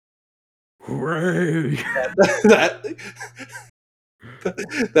anymore. Hooray!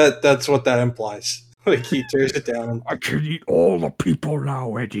 That's what that implies. Like, he tears it down. I can eat all the people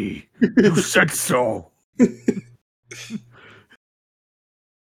now, Eddie. You said so.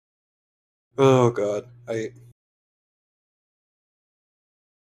 Oh god,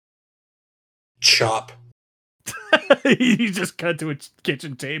 chop. He just cut to a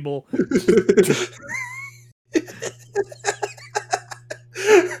kitchen table.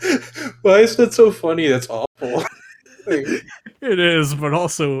 Why is that so funny? That's awful. It is, but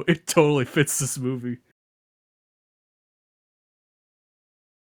also it totally fits this movie.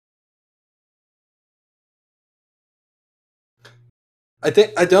 I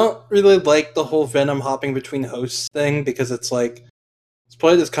don't really like the whole Venom hopping between hosts thing, because it's like, it's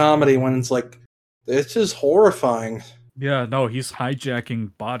played as comedy when it's like, it's just horrifying. Yeah, no, he's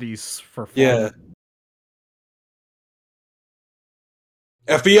hijacking bodies for fun. Yeah.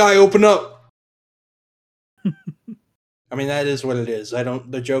 FBI, open up! I mean, that is what it is.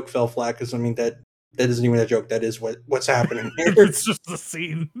 The joke fell flat, because, I mean, that isn't even a joke. That is what's happening here. It's just a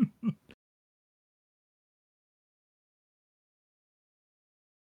scene.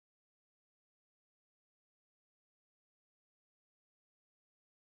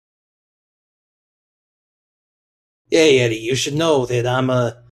 Hey, Eddie, you should know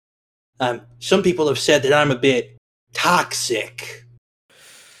that some people have said that I'm a bit toxic.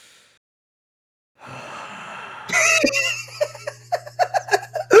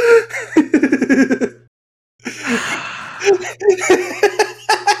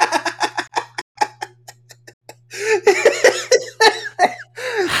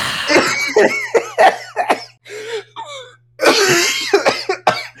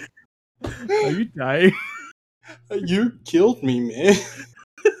 Are you dying? You killed me, man.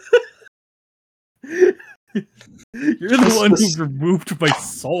 You're the one who removed my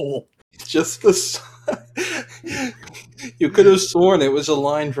soul. Just you could have sworn it was a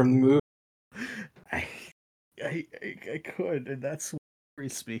line from the movie. I I could, and that's what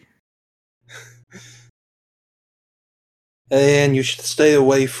worries me. And you should stay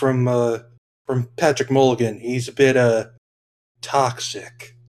away from Patrick Mulligan. He's a bit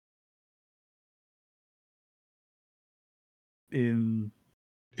toxic. In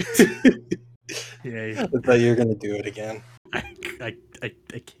yeah, I thought you were gonna do it again. I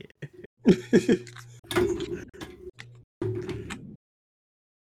can't.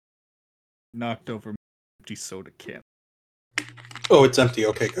 Knocked over my empty soda can. Oh, it's empty.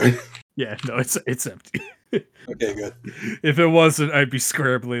 Okay, good. Yeah, no, it's empty. Okay, good. If it wasn't, I'd be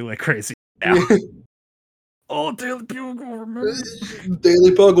scrambling like crazy now. Oh, Daily Bugle, remember?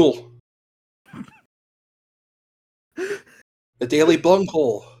 Daily Bugle. The Daily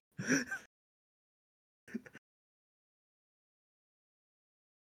Bunghole.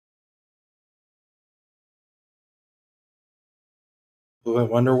 Oh, I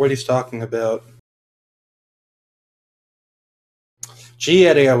wonder what he's talking about. Gee,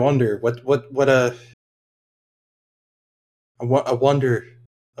 Eddie, I wonder what I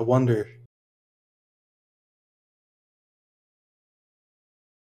wonder.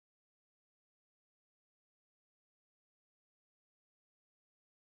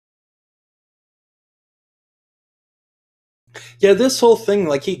 Yeah, this whole thing,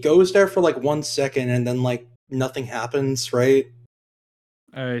 like, he goes there for like 1 second and then like nothing happens, right?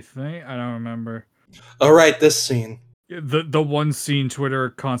 I think I don't remember. All right, this scene. The one scene Twitter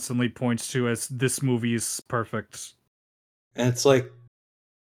constantly points to as this movie is perfect. And it's like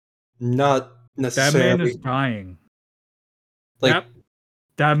not That necessarily man is dying. like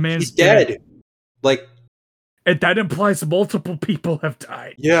that man's he's dead. Like, and that implies multiple people have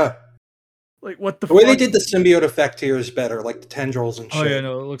died. yeah. Like, what the The way fuck? they did the symbiote effect here is better, like the tendrils and shit. Oh yeah,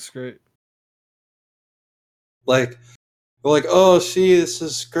 no, it looks great. Like, they're like, oh, see, this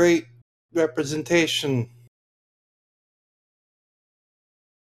is great representation.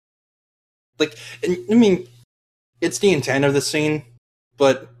 Like, and, I mean, it's the intent of the scene,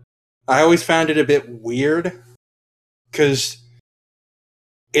 but I always found it a bit weird because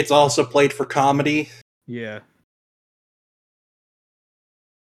it's also played for comedy. Yeah.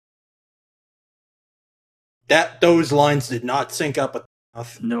 Those lines did not sync up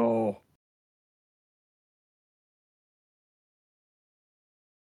enough. No.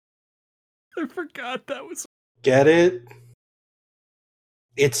 I forgot that was. Get it?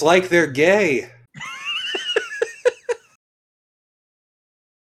 It's like they're gay.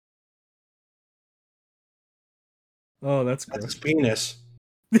 Oh, that's That's his gross. penis.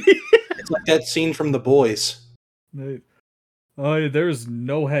 It's like that scene from The Boys. Oh, yeah, there's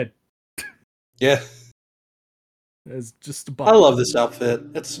no head. Yeah. It's just a I body. love this outfit.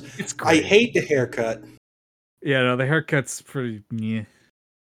 It's great. I hate the haircut. Yeah, no, the haircut's pretty. Yeah.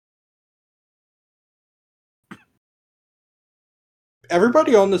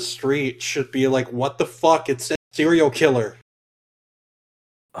 Everybody on the street should be like, what the fuck? It's a serial killer.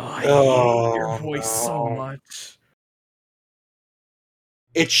 Oh, I hate your voice so no. much.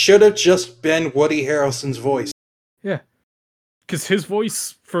 It should have just been Woody Harrelson's voice. Yeah. Because his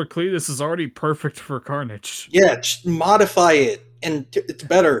voice for Cletus is already perfect for Carnage. Yeah, just modify it, and it's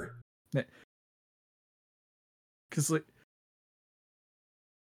better. Because, like...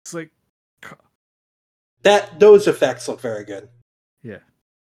 It's like... Those effects look very good. Yeah.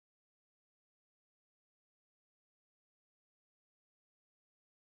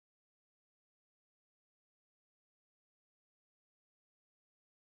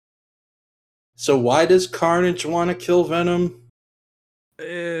 So why does Carnage want to kill Venom?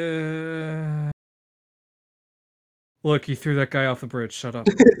 Look, he threw that guy off the bridge. Shut up.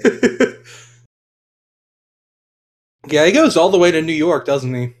 Yeah, he goes all the way to New York,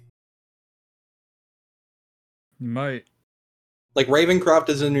 doesn't he? You might. Like, Ravencroft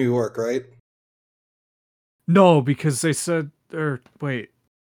is in New York, right? No, because they said... wait.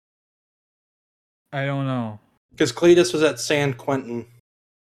 I don't know. Because Cletus was at San Quentin.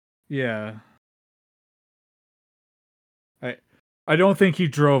 Yeah. I don't think he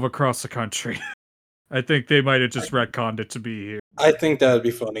drove across the country. I think they might have just retconned it to be here. I think that would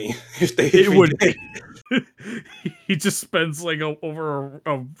be funny if they. It would be. He just spends like over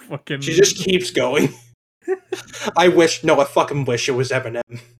a fucking. She just keeps going. I fucking wish it was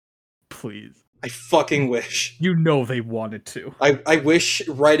Eminem. Please. I fucking wish. You know they wanted to. I wish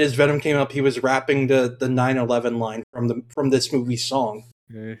right as Venom came up, he was rapping the 9/11 line from this movie's song.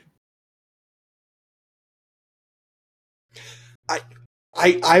 Okay.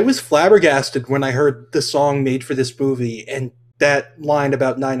 I was flabbergasted when I heard the song made for this movie and that line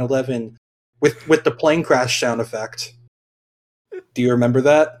about 9/11 with the plane crash sound effect. Do you remember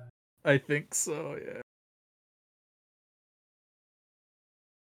that? I think so, yeah.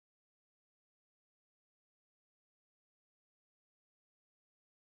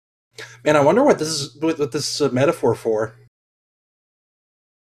 Man, I wonder what this is a metaphor for.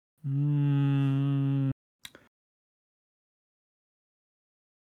 Mm.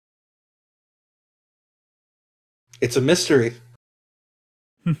 It's a mystery.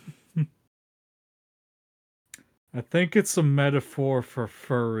 I think it's a metaphor for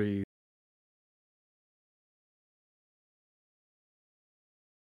furry.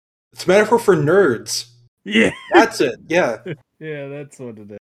 It's a metaphor for nerds. Yeah. That's it. Yeah. Yeah, that's what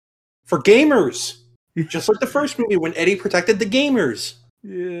it is. For gamers. Just like the first movie when Eddie protected the gamers.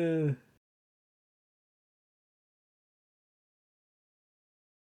 Yeah.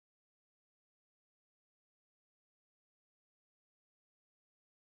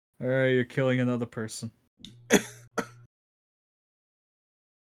 Alright, you're killing another person.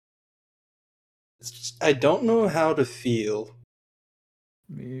 It's just, I don't know how to feel.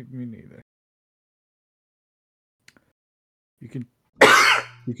 Me neither. You can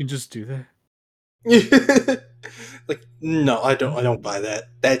just do that. Like, no, I don't buy that.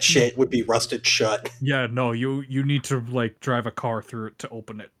 That shit would be rusted shut. Yeah, no, you need to like drive a car through it to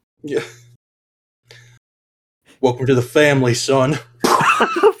open it. Yeah. Welcome to the family, son.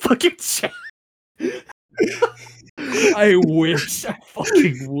 Fucking shit. I wish. I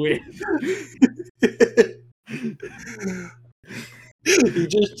fucking wish. He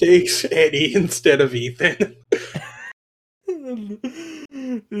just takes Eddie instead of Ethan.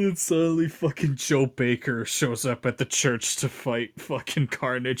 And suddenly fucking Joe Baker shows up at the church to fight fucking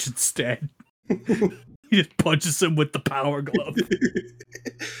Carnage instead. He just punches him with the power glove.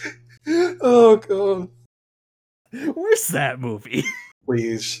 Oh god. Where's that movie?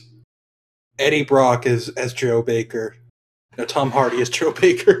 Please. Eddie Brock as Joe Baker. No, Tom Hardy as Joe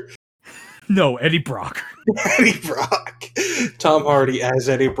Baker. No, Eddie Brock. Eddie Brock. Tom Hardy as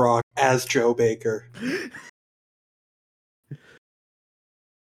Eddie Brock as Joe Baker.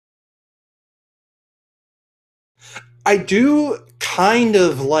 I do kind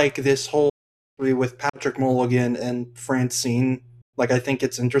of like this whole story with Patrick Mulligan and Francine. Like, I think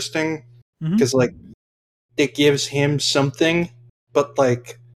it's interesting because, like, it gives him something, but I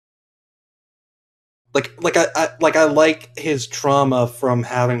like his trauma from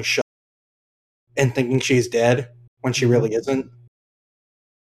having shot and thinking she's dead when she really isn't.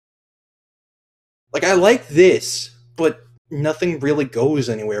 Like, I like this, but nothing really goes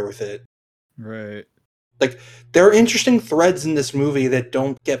anywhere with it. Right. Like, there are interesting threads in this movie that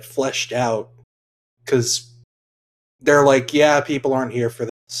don't get fleshed out because they're like, yeah, people aren't here for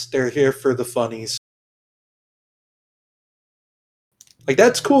this. They're here for the funnies. Like,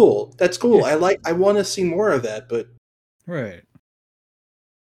 that's cool. That's cool. Yeah. I want to see more of that, but Right.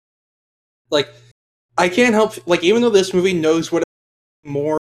 like, I can't help, like, even though this movie knows what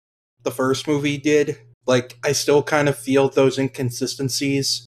more the first movie did, like, I still kind of feel those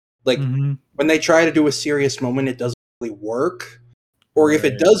inconsistencies. Like, when they try to do a serious moment, it doesn't really work. Or if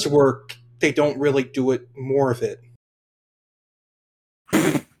it does work, they don't really do it more of it.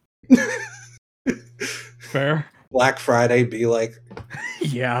 Fair. Black Friday be like,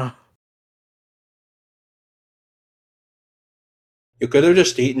 yeah. You could have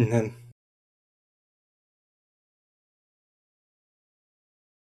just eaten him.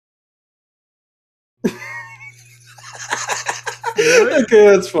 Really? Okay,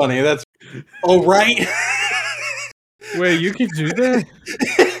 that's funny. That's oh right. Wait, you can do that?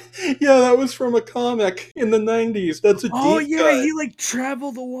 Yeah, that was from a comic in the 90s. That's a deep cut. He like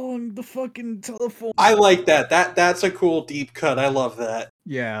traveled along the fucking telephone. I like that. That's a cool deep cut. I love that.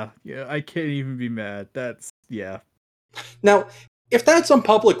 Yeah, I can't even be mad. That's yeah. Now, if that's on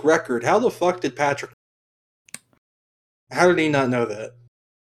public record, how the fuck did Patrick? How did he not know that?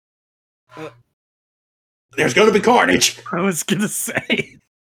 There's gonna be carnage. I was gonna say.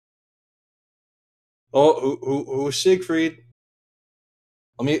 Oh, who's Siegfried?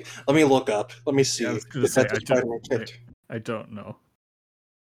 Let me look up. Let me see. Yeah, I was gonna say Spider-Man I don't know.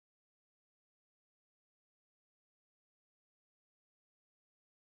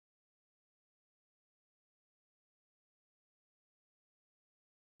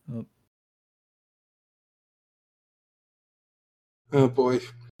 Oh boy.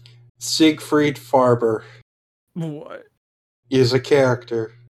 Siegfried Farber. What? Is a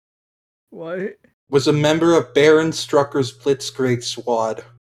character. What? Was a member of Baron Strucker's Blitzkrieg squad.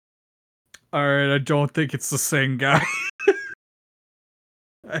 Alright, I don't think it's the same guy.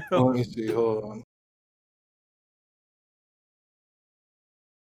 Let me see, hold on.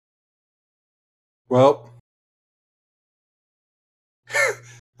 Well,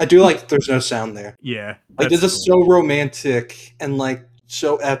 I do like that there's no sound there. Yeah. Like, this is so romantic and, like,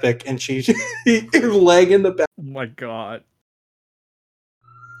 so epic, and she's her leg in the back. Oh my god.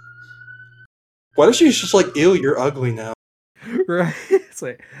 What if she's just like, ew, you're ugly now? Right? It's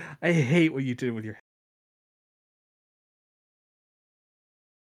like, I hate what you did with your.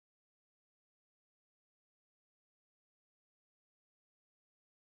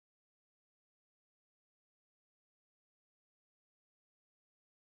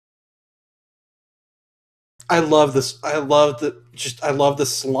 I love this. I love the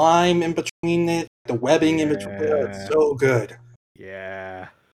slime in between it, the webbing in between it. It's so good. Yeah.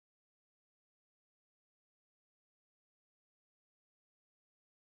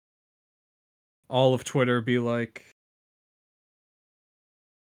 All of Twitter be like,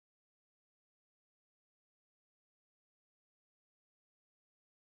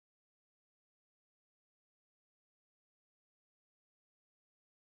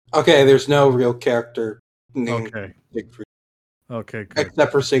 Okay, there's no real character named okay, Siegfried, okay, good,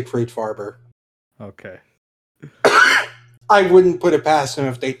 except for Siegfried Farber. okay. I wouldn't put it past him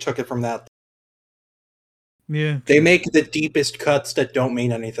if they took it from that. Yeah, They true. make the deepest cuts that don't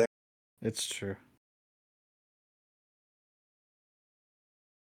mean anything. It's true.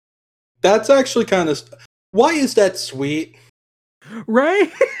 That's actually kind of. Why is that sweet?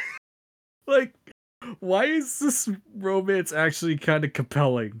 Right? Like, why is this romance actually kind of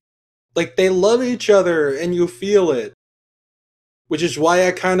compelling? Like, they love each other and you feel it. Which is why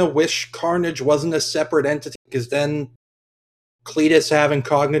I kind of wish Carnage wasn't a separate entity, because then Cletus having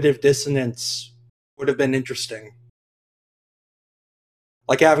cognitive dissonance would have been interesting.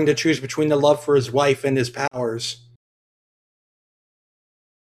 Like having to choose between the love for his wife and his powers.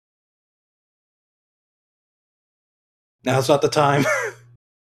 Now's not the time.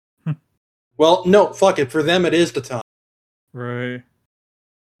 Well, no, fuck it. For them, it is the time. Right.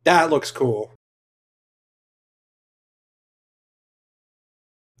 That looks cool.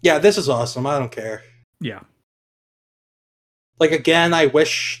 Yeah, this is awesome. I don't care. Yeah. Like again, I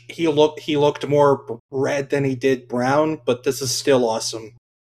wish he looked more red than he did brown, but this is still awesome.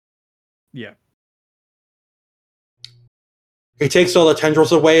 Yeah. He takes all the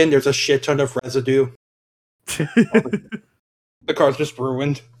tendrils away, and there's a shit ton of residue. The car's just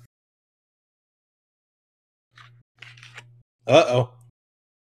ruined. Uh-oh.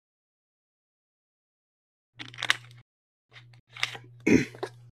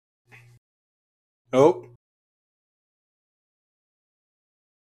 Oh.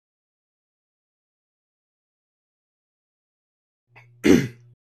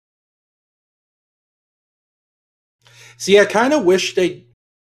 See, I kind of wish they.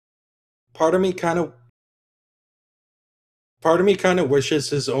 Part of me kind of. Part of me kind of wishes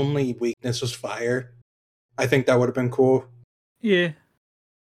his only weakness was fire. I think that would have been cool. Yeah.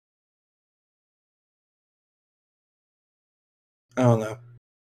 I don't know.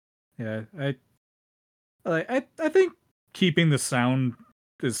 Yeah. I think keeping the sound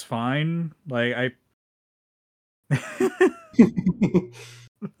is fine. Like I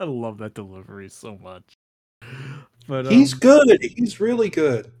love that delivery so much. But He's good. He's really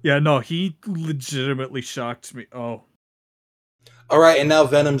good. yeah, no, he legitimately shocked me. Oh. All right, and now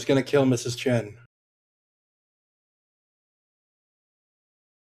Venom's gonna kill Mrs. Chen.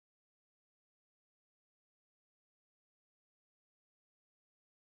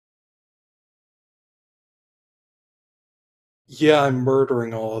 Yeah, I'm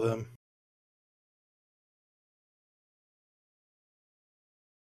murdering all of them.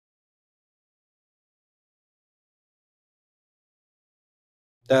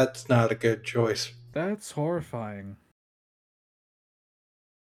 That's not a good choice. That's horrifying.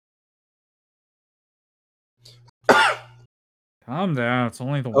 Calm down, it's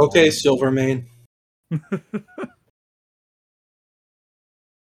only the Okay, one. Silvermane.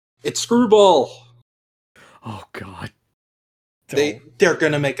 It's Screwball. Oh god. They're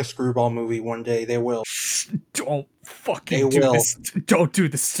gonna make a Screwball movie one day. They will. Don't They fucking do will. this. Don't do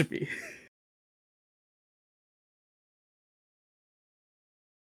this to me.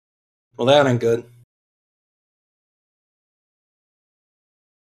 Well, that ain't good.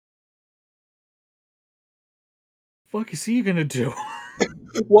 Fuck is he gonna do?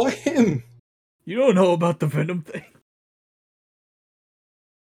 Why him? You don't know about the Venom thing.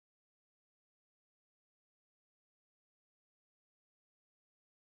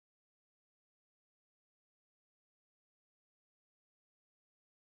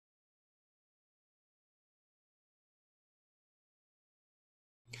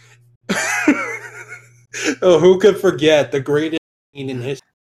 Oh, who could forget the greatest scene in history?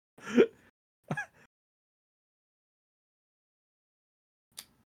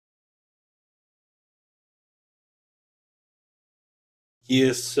 He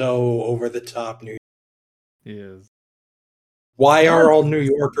is so over the top new. He is. Why What? are all New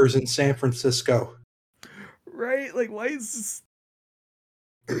Yorkers in San Francisco? Right? Like, why is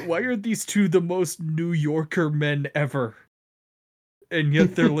this? Why are these two the most New Yorker men ever? And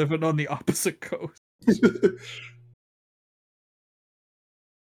yet they're living on the opposite coast.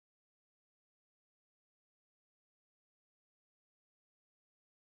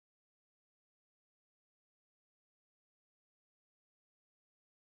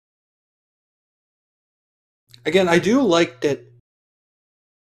 Again, I do like that.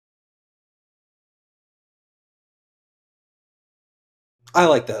 I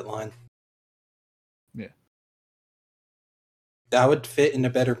like that line. Yeah. That would fit in a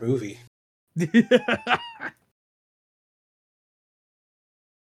better movie.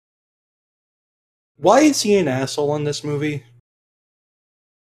 Why is he an asshole in this movie?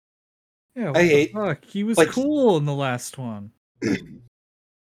 Yeah, I what the hate, fuck? He was like, cool in the last one.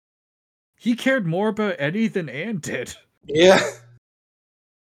 He cared more about Eddie than Anne did. yeah.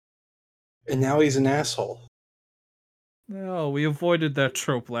 And now he's an asshole. No, we avoided that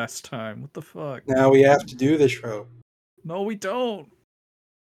trope last time. What the fuck? Now we have to do the show. No, we don't.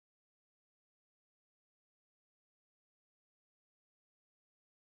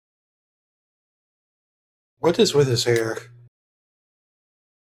 What is with his hair?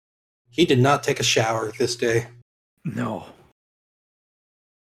 He did not take a shower this day. No.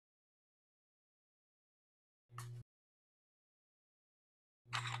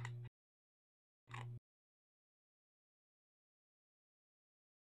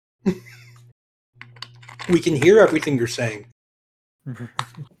 We can hear everything you're saying.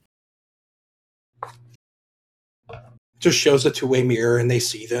 Just shows a two-way mirror and they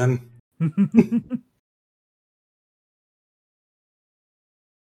see them.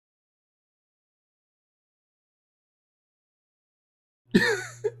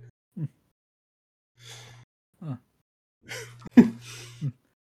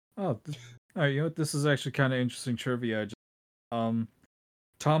 Oh, alright, you know what? This is actually kind of interesting trivia.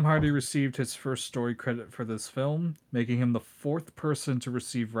 Tom Hardy received his first story credit for this film, making him the fourth person to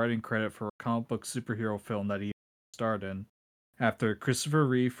receive writing credit for a comic book superhero film that he starred in, after Christopher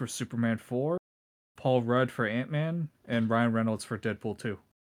Reeve for Superman 4, Paul Rudd for Ant-Man, and Ryan Reynolds for Deadpool 2.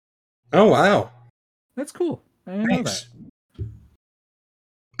 Oh, wow. That's cool. I didn't know that.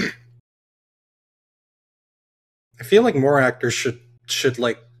 I feel like more actors should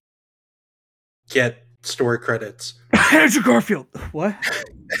like get story credits. Andrew Garfield! What?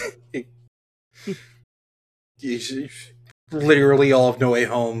 Literally all of No Way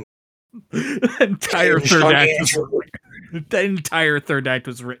Home. The entire third act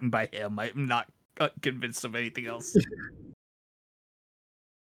was written by him. I'm not convinced of anything else.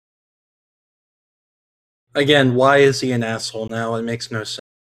 Again, why is he an asshole now? It makes no sense.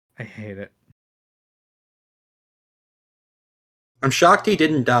 I hate it. I'm shocked he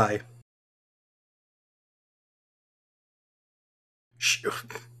didn't die.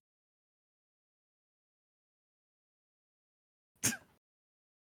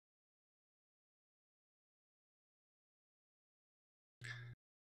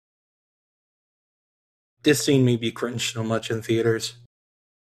 This scene made me cringe so much in theaters.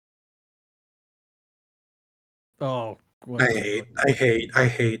 Oh, I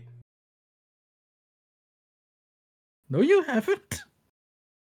hate. No, you haven't.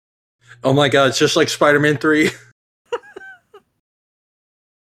 Oh my god, it's just like Spider-Man 3.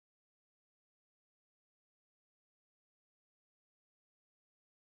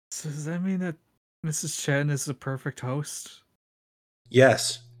 So does that mean that Mrs. Chen is the perfect host?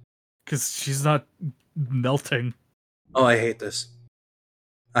 Yes. Because she's not melting. Oh, I hate this.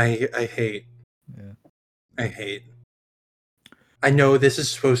 I hate. Yeah. I hate. I know this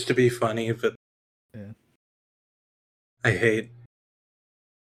is supposed to be funny, but Yeah. I hate.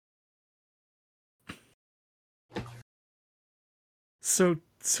 So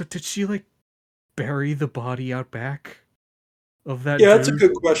did she like bury the body out back of that? Yeah, that's a dude?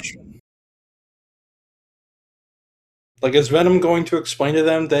 good question. Like, is Venom going to explain to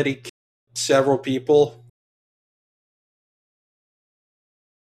them that he killed several people?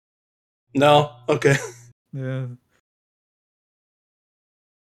 No? Okay. Yeah.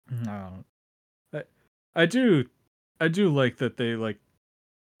 No. I do like that they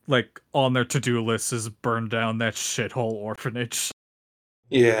like on their to-do list is burn down that shithole orphanage.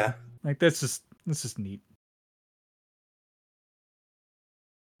 Yeah. Like that's just neat.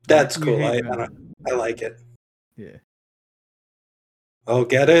 That's You cool. hate I like it. Yeah. Oh,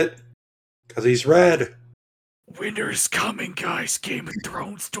 get it? Because he's red. Winter's coming, guys. Game of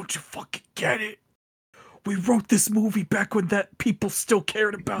Thrones. Don't you fucking get it? We wrote this movie back when that people still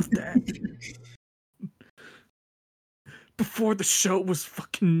cared about that. before the show was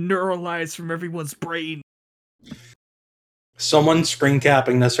fucking neuralized from everyone's brain. Someone screen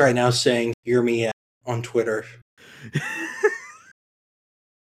capping this right now saying, "Hear me out," on Twitter.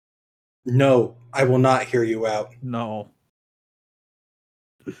 No, I will not hear you out. No.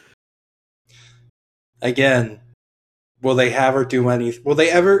 Again, will they have her do anything? Will they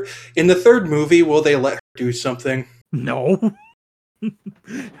ever, in the third movie, will they let her do something? No.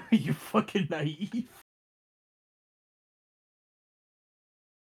 You fucking naive.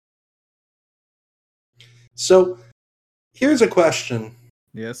 So, here's a question.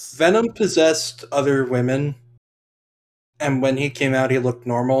 Yes. Venom possessed other women, and when he came out, he looked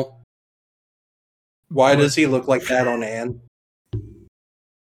normal. Why does he look like that on Anne?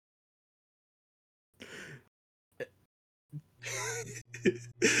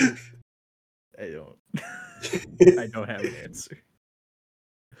 I don't have an answer.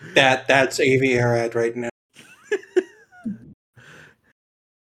 That's Avi Arad right now.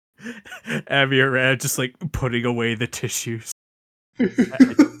 Avi Arad just like putting away the tissues.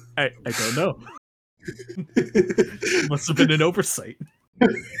 I don't know. Must have been an oversight.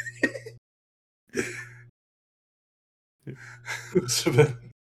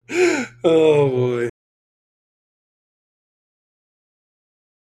 Oh boy.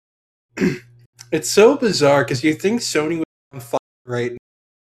 It's so bizarre because you think Sony was on fire right now,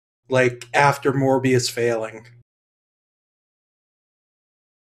 like after Morbius failing.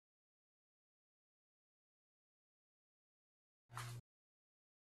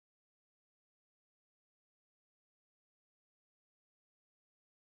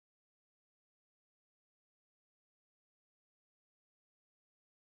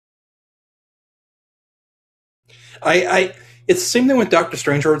 It's the same thing with Doctor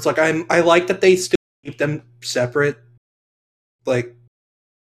Strange, where it's like I like that they still keep them separate, like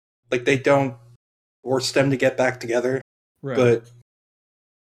they don't force them to get back together. Right. But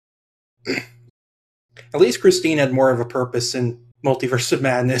at least Christine had more of a purpose in Multiverse of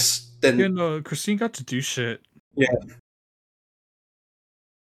Madness than. Yeah, no, Christine got to do shit. Yeah.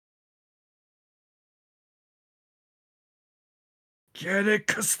 Get it?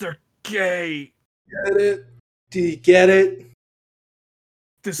 Cause they're gay. Get it? Do you get it?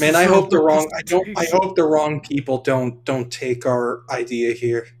 Man, I hope the wrong people don't take our idea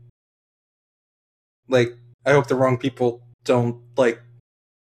here. Like, I hope the wrong people don't like.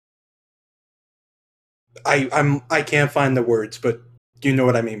 I can't find the words, but you know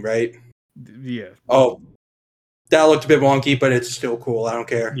what I mean, right? Yeah. Oh, that looked a bit wonky, but it's still cool. I don't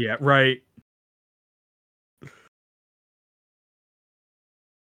care. Yeah, right.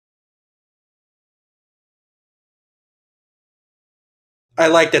 I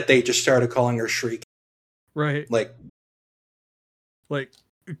like that they just started calling her Shriek. Right. Like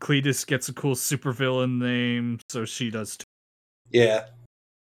Cletus gets a cool supervillain name, so she does too. Yeah.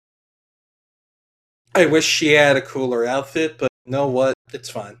 I wish she had a cooler outfit, but you know what? It's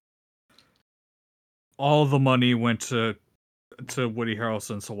fine. All the money went to Woody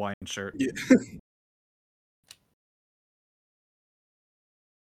Harrelson's Hawaiian shirt. Yeah.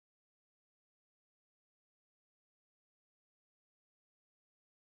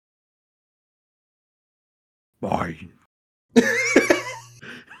 Fine.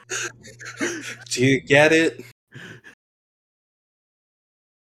 Do you get it?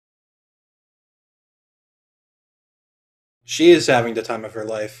 She is having the time of her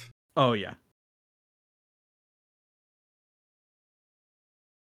life. Oh yeah.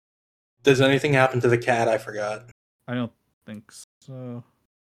 Does anything happen to the cat? I forgot. I don't think so.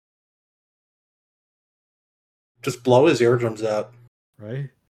 Just blow his eardrums out. Right?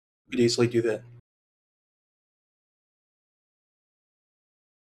 You could easily do that.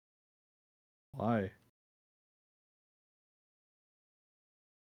 Why?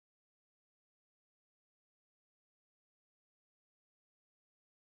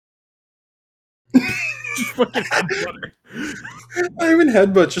 Just fucking headbutt her. Not even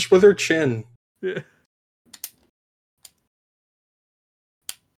headbutt, just with her chin. Yeah.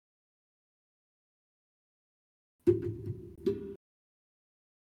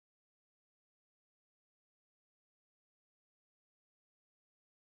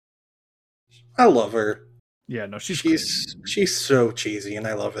 I love her. Yeah, no, She's so cheesy, and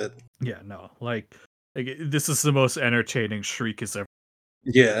I love it. Yeah, no, like this is the most entertaining Shriek has ever.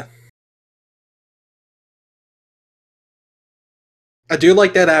 Yeah. I do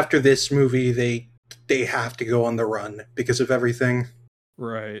like that after this movie, they have to go on the run because of everything.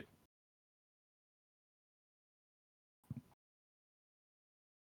 Right.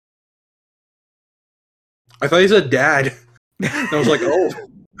 I thought he said dad. And I was like, oh.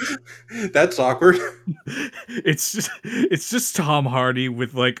 That's awkward. It's just Tom Hardy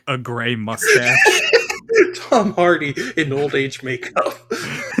with like a gray mustache. Tom Hardy in old age makeup.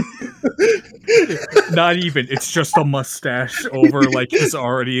 Not even. It's just a mustache over like his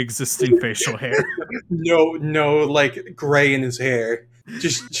already existing facial hair. No, like gray in his hair.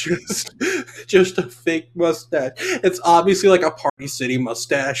 Just a fake mustache. It's obviously like a Party City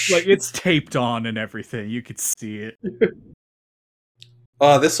mustache. Like it's taped on and everything. You could see it.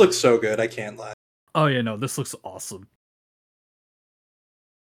 Oh, this looks so good. I can't lie. Oh yeah, no, this looks awesome.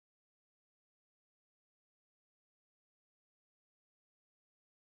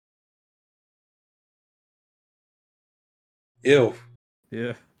 Ew.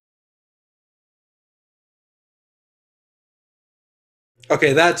 Yeah.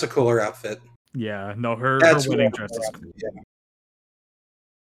 Okay, that's a cooler outfit. Yeah, no, her That's more wedding of a dress cooler is outfit, cool. yeah.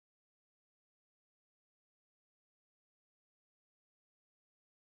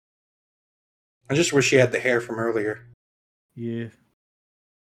 I just wish he had the hair from earlier. Yeah.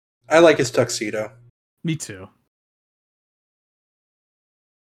 I like his tuxedo. Me too.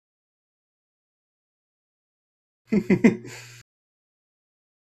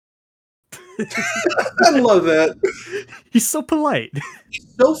 I love that. He's so polite.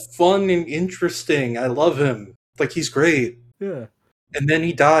 He's so fun and interesting. I love him. Like he's great. Yeah. And then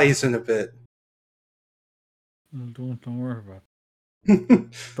he dies in a bit. Don't worry about it.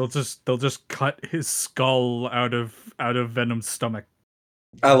 They'll just cut his skull out of Venom's stomach.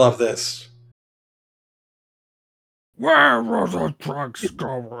 I love this. Where was the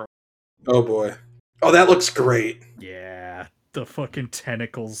drugstore? Oh boy. Oh, that looks great. Yeah, the fucking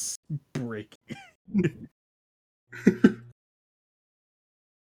tentacles break.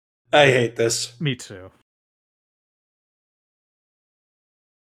 I hate this. Me too.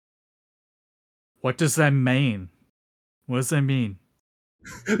 What does that mean? What does that mean?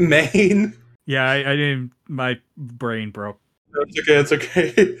 Maine? Yeah, I didn't. My brain broke. It's okay, it's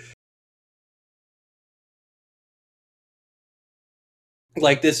okay.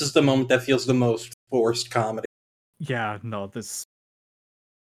 Like, this is the moment that feels the most forced comedy. Yeah, no, this.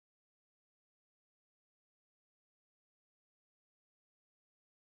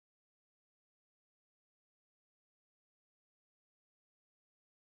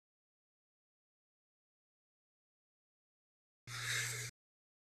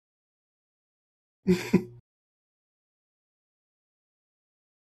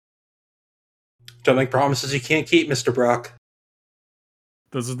 Don't make promises you can't keep, Mr. Brock.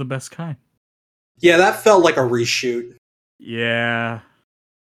 Those are the best kind. Yeah, that felt like a reshoot. Yeah.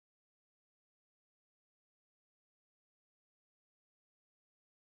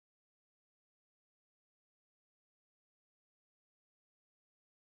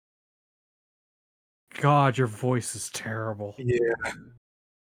 God, your voice is terrible. Yeah.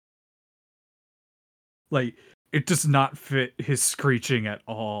 Like, it does not fit his screeching at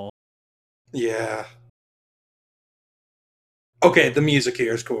all. Yeah. Okay, the music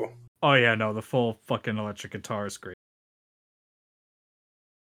here is cool. Oh yeah, no, the full fucking electric guitar is great.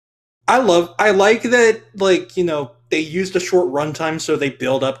 I like that, like, you know, they used a short runtime so they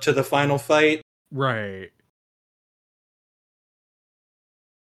build up to the final fight. Right.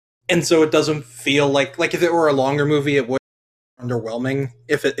 And so it doesn't feel like if it were a longer movie, it would be underwhelming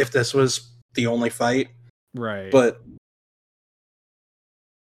if this was the only fight. Right. But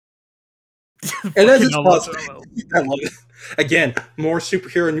and as it's possible, I love it. Again, more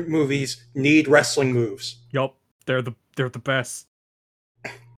superhero movies need wrestling moves. Yup, they're the best.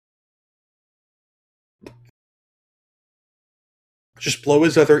 Just blow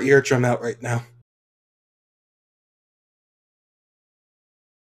his other eardrum out right now.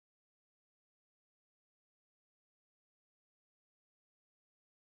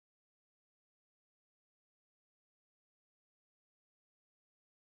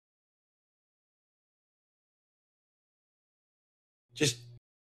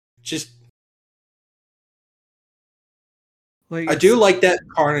 Just Like, I do like that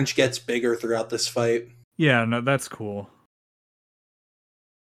Carnage gets bigger throughout this fight. Yeah, no, that's cool.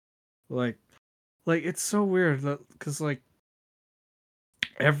 Like it's so weird that because like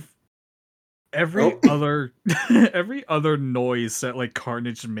every other every other noise that like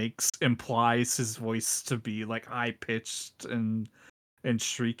Carnage makes implies his voice to be like high pitched and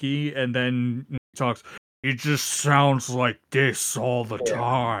shrieky, and then he talks. It just sounds like this all the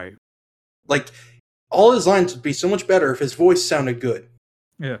time. Like, all his lines would be so much better if his voice sounded good.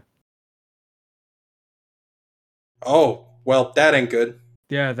 Yeah. Oh, well, that ain't good.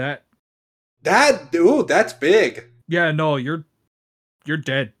 Yeah, That's big. Yeah, no, you're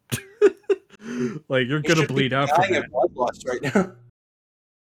dead. Like, you're gonna bleed out from that. Blood loss right now.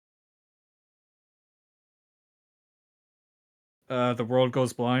 The World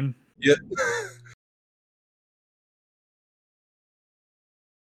Goes Blind. Yeah.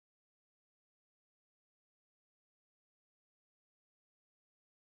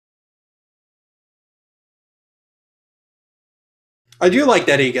 I do like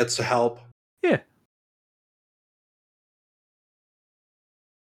that he gets to help. Yeah.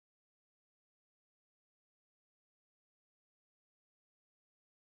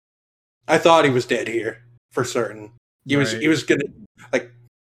 I thought he was dead here for certain. He Right. was gonna like.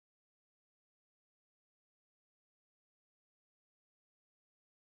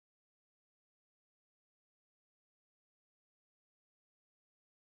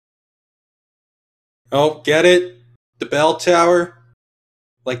 Oh, get it? The bell tower,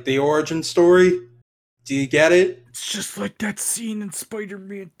 like the origin story. Do you get it? It's just like that scene in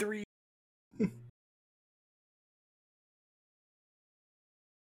Spider-Man 3.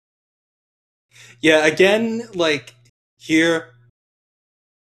 Yeah. Again, like here,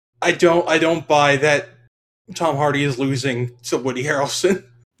 I don't buy that Tom Hardy is losing to Woody Harrelson.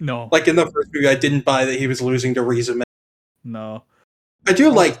 No. Like in the first movie, I didn't buy that he was losing to Riz Ahmed. No. I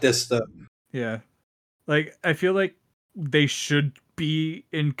do like this though. Yeah. Like, I feel like they should be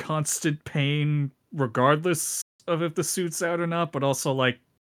in constant pain regardless of if the suit's out or not, but also, like,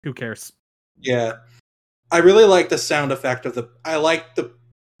 who cares? Yeah, I really like the sound effect of the. I like the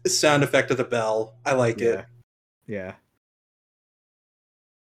sound effect of the bell. I like Yeah. it. Yeah.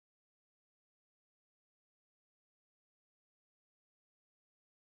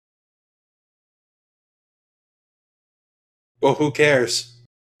 Well, who cares?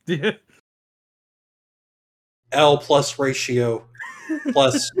 Yeah. L plus ratio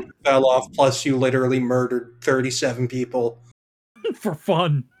plus fell off plus you literally murdered 37 people. For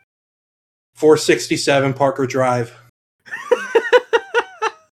fun. 467 Parker Drive.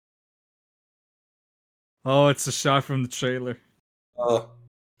 Oh, it's a shot from the trailer.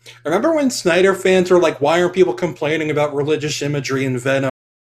 Remember when Snyder fans were like, why aren't people complaining about religious imagery in Venom?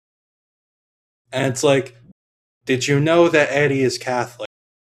 And it's like, did you know that Eddie is Catholic?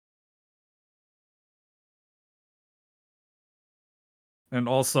 And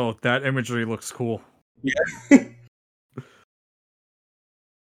also, that imagery looks cool. Yeah.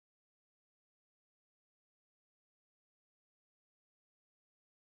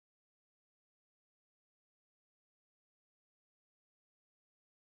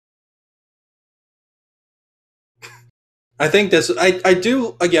 I think this. I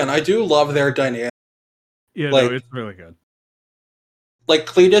do again. I do love their dynamic. Yeah, no, Like it's really good. like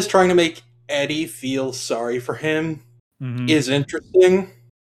Cletus trying to make Eddie feel sorry for him Mm-hmm. is interesting.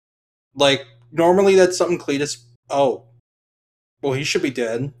 Like normally that's something Cletus. Oh, well, he should be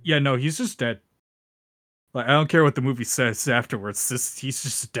dead. Yeah, no, he's just dead. Like, I don't care what the movie says afterwards. He's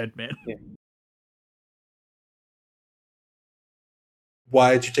just a dead man. Yeah.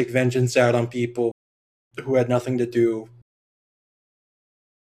 Why did you take vengeance out on people who had nothing to do?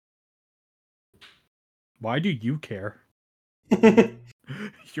 Why do you care?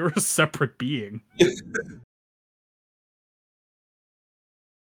 You're a separate being.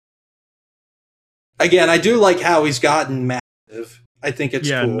 Again, I do like how he's gotten massive. I think it's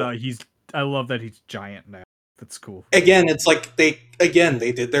Yeah, cool. no, I love that he's giant now. That's cool. Again, it's like they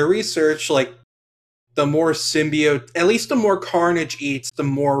did their research. Like the more symbiote, at least the more Carnage eats, the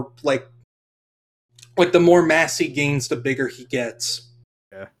more like the more mass he gains, the bigger he gets.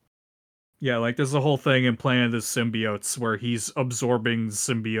 Yeah. Yeah, like there's a whole thing in Planet of the Symbiotes where he's absorbing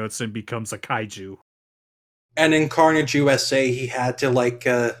symbiotes and becomes a kaiju. And in Carnage USA, he had to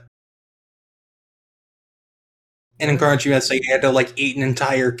and in Carnage USA, he had to like eat an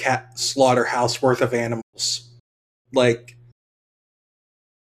entire cat slaughterhouse worth of animals. Like,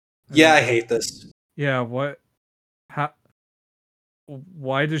 yeah, I hate this. Yeah, what? How?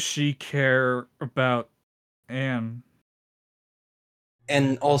 Why does she care about Anne?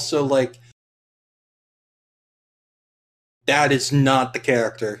 And also, like, that is not the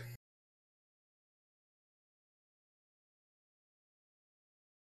character.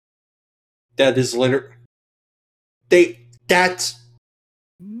 That is literally that's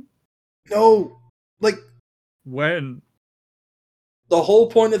no, like When? the whole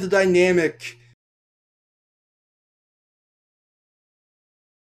point of the dynamic.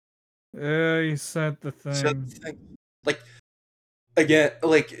 He said the thing. Like again,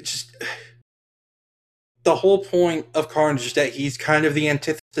 like just the whole point of Carnage is that he's kind of the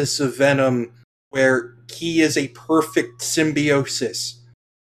antithesis of Venom, where he is a perfect symbiosis.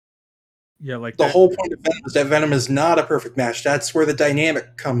 Yeah, like The whole point of Venom is that Venom is not a perfect match. That's where the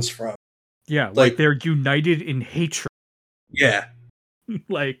dynamic comes from. Yeah, like they're united in hatred. Yeah.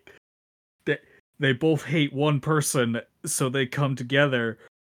 Like they both hate one person, so they come together,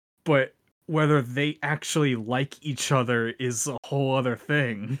 but whether they actually like each other is a whole other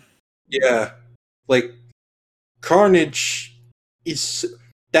thing. Yeah. Like, Carnage is...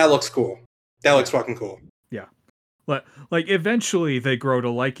 That looks cool. That looks fucking cool. Yeah. Like eventually they grow to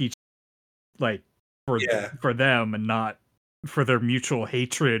like each, like, for them and not for their mutual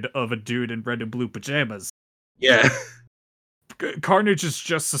hatred of a dude in red and blue pajamas. Yeah. Carnage is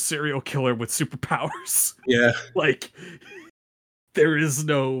just a serial killer with superpowers. Yeah. Like, there is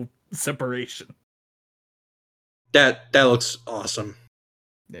no separation. That looks awesome.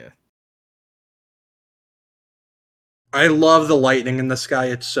 Yeah. I love the lightning in the sky.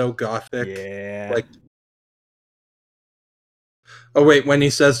 It's so gothic. Yeah. Like, oh wait, when he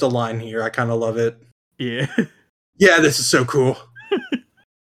says the line here, I kind of love it. Yeah. Yeah, this is so cool.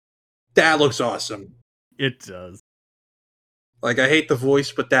 That looks awesome. It does. Like, I hate the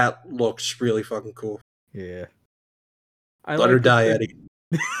voice, but that looks really fucking cool. Yeah. Let her die, Eddie.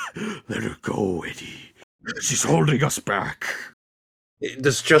 Let her go, Eddie. She's holding us back.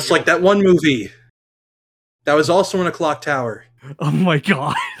 It's just like that one movie. That was also in a clock tower. Oh my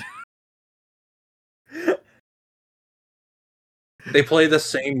god. They play the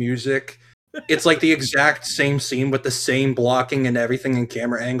same music. It's like the exact same scene with the same blocking and everything and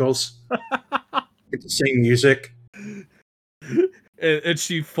camera angles. It's the same music. And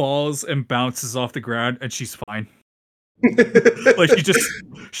she falls and bounces off the ground and she's fine. Like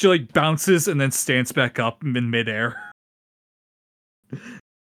she like bounces and then stands back up in midair.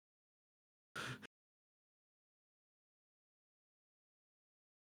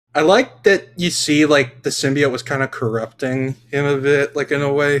 I like that you see, like, the symbiote was kind of corrupting him a bit, like, in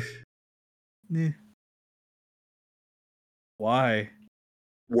a way. Yeah. Why?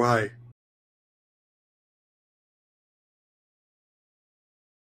 Why?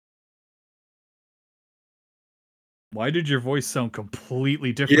 Why did your voice sound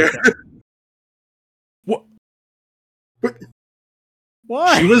completely different? Yeah. What? What?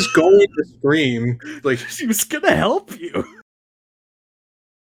 Why? She was going to scream. Like, she was gonna help you.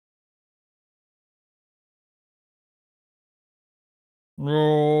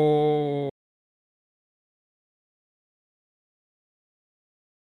 No.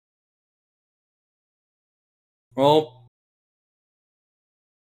 well,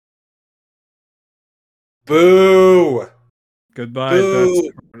 boo! Goodbye, Boo!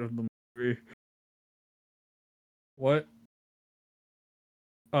 best part of the movie. What?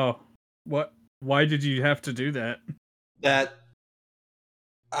 Oh. What? Why did you have to do that? That...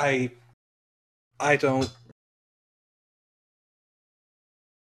 I don't...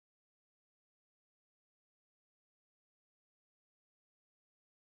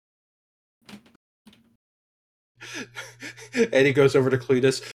 Eddie goes over to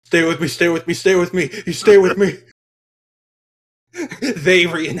Cletus. Stay with me, stay with me, stay with me! You stay with me! They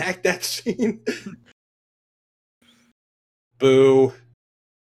reenact that scene. Boo.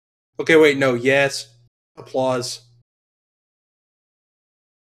 Okay, wait, no, yes. Applause.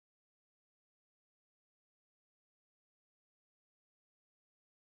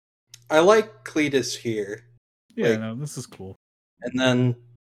 I like Cletus here. Yeah, Like, no, this is cool. and then...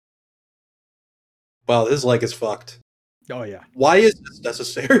 Well, his leg is fucked. Oh yeah. Why is this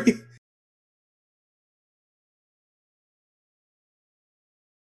necessary?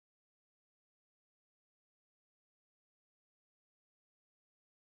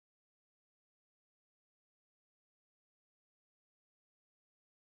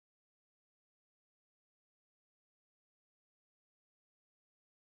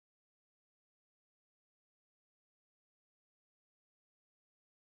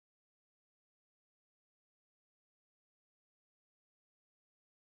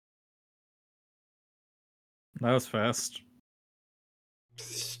 That was fast.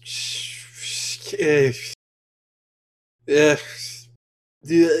 It's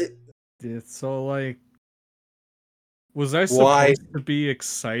so like, was I Why? supposed to be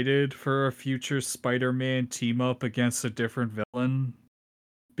excited for a future Spider-Man team up against a different villain?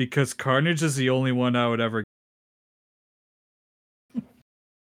 Because Carnage is the only one I would ever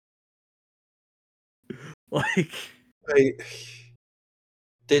like.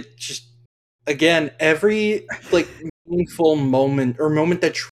 That just, again, every, like, meaningful moment or moment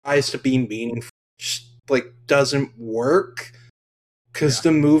that tries to be meaningful just, like, doesn't work because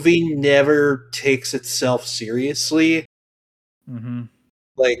the movie never takes itself seriously. Mm-hmm.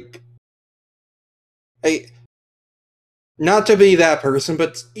 Like, not to be that person,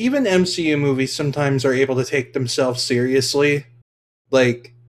 but even MCU movies sometimes are able to take themselves seriously.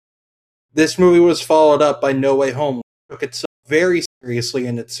 Like, this movie was followed up by No Way Home, which took itself very seriously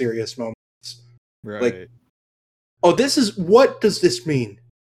in its serious moments. Like, Right. oh, what does this mean?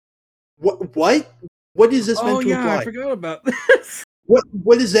 What is this Oh meant to yeah, I imply? forgot about this.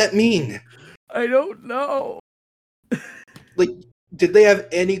 What does that mean? I don't know. Like, did they have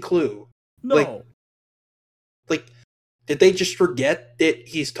any clue? Like, No. like, did they just forget that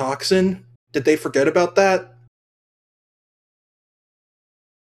he's toxin? Did they forget about that?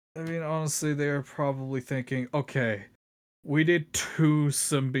 I mean, honestly, they're probably thinking, okay, we did 2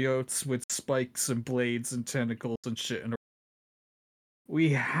 symbiotes with spikes and blades and tentacles and shit, and we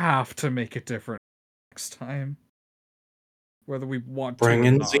have to make it different next time, whether we want to Bring or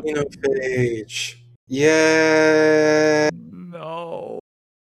in not. Xenophage. Yeah. No.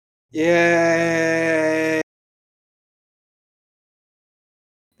 Yay!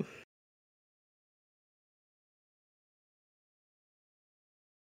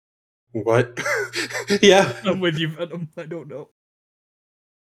 What? Yeah. I'm with you, Venom. I don't know.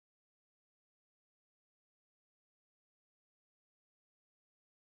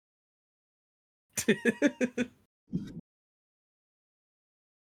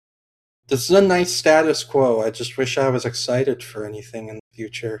 This is a nice status quo. I just wish I was excited for anything in the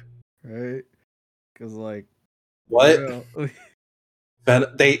future. Right? Because, like, What? real.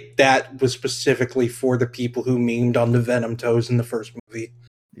 That was specifically for the people who memed on the Venom toes in the first movie.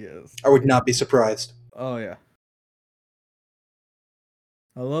 Yes. I would not be surprised. Oh, yeah.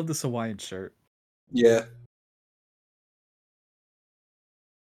 I love this Hawaiian shirt. Yeah.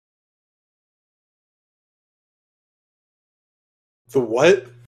 The what?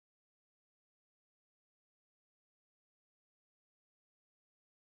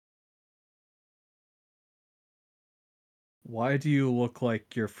 Why do you look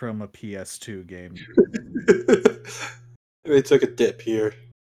like you're from a PS2 game? They took a dip here.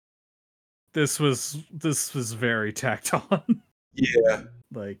 This was very tacked on. Yeah.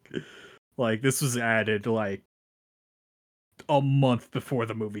 like this was added like a month before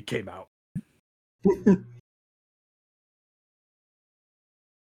the movie came out.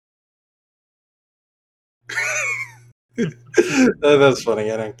 That's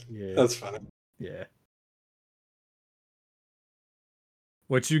funny. I think Yeah. that's funny. Yeah.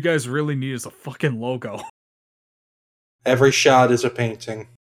 What you guys really need is a fucking logo. Every shot is a painting.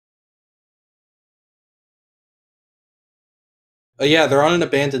 Oh yeah, they're on an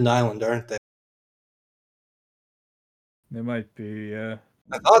abandoned island, aren't they? It might be, yeah.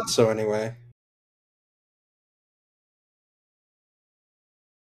 I thought so anyway.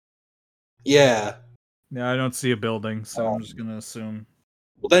 Yeah. Yeah, I don't see a building, so I'm just gonna assume.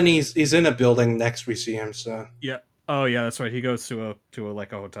 Well, then he's in a building next. We see him. So Yeah. Oh yeah, that's right. He goes to a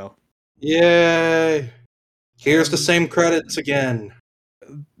like a hotel. yay! Here's the same credits again,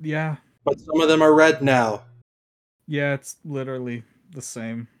 Yeah. but some of them are red now. Yeah, it's literally the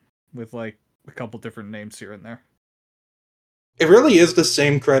same with like a couple different names here and there. It really is the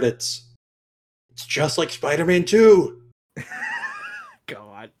same credits. It's just like Spider-Man 2.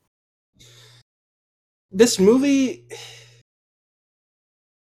 God. This movie,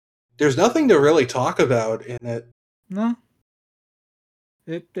 there's nothing to really talk about in it. No.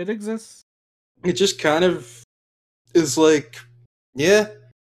 It exists. It just kind of is like, yeah,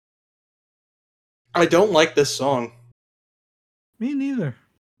 I don't like this song. Me neither.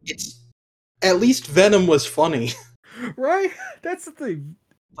 It's at least Venom was funny. Right? That's the thing.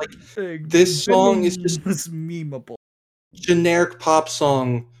 Like, this song is just Venom is memeable. generic pop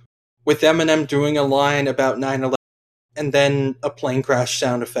song with Eminem doing a line about 9/11 and then a plane crash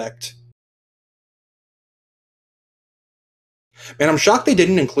sound effect. Man, I'm shocked they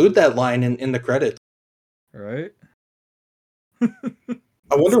didn't include that line in the credits. Right?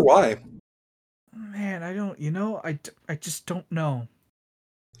 I wonder why. Man, I don't, I just don't know.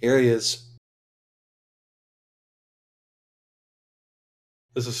 Here he is.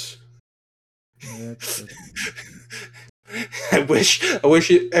 This is. I wish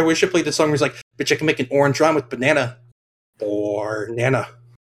it played the song where he's like, bitch, I can make an orange rhyme with banana. Or Nana.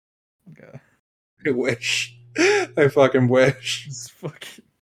 Okay. I wish. I fucking wish. It's fucking...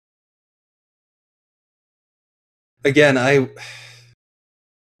 Again,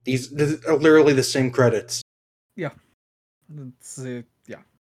 these are literally the same credits. Yeah. It's, yeah.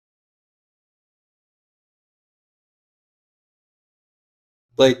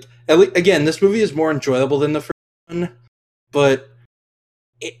 Like, again, this movie is more enjoyable than the first one, but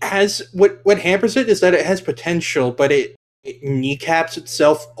it has what hampers it is that it has potential, but it kneecaps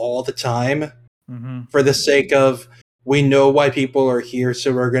itself all the time for the sake of we know why people are here,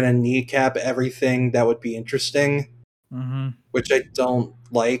 so we're gonna kneecap everything that would be interesting, which I don't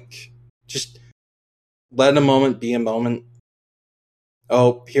like. Just let a moment be a moment.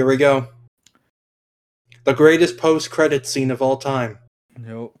 Oh, here we go. The greatest post-credit scene of all time.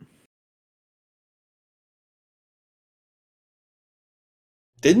 Nope.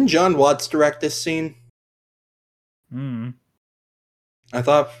 Didn't John Watts direct this scene? Hmm. I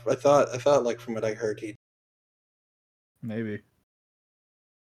thought like from what I heard he. Maybe.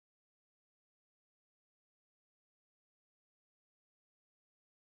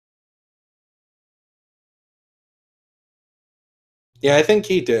 Yeah, I think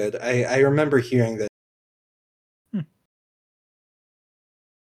he did. I remember hearing that. Hmm.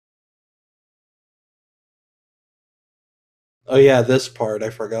 Oh yeah, this part I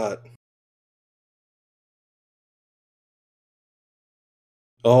forgot.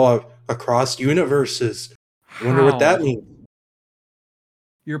 Oh, across universes. I wonder what How? that means.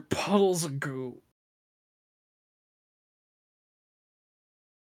 Your puddles of goo.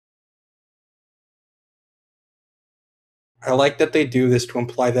 I like that they do this to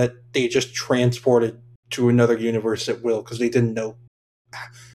imply that they just transported to another universe at will because they didn't know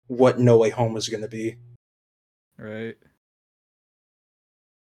what No Way Home was going to be. Right.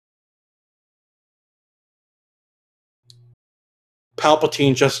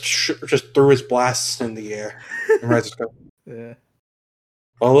 Palpatine just threw his blasts in the air. And Rise of Skywalker. Yeah.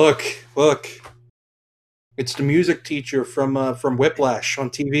 Oh look! It's the music teacher from Whiplash on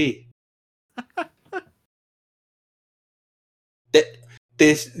TV. That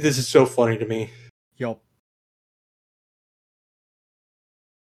this is so funny to me. Yup.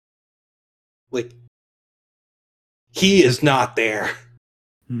 Like he is not there.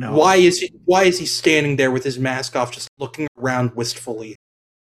 No. Why is he standing there with his mask off, just looking around wistfully?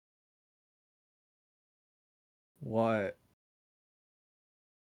 What?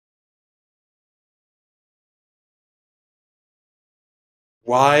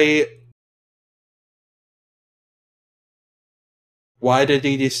 Why did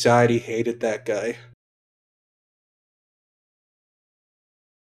he decide he hated that guy?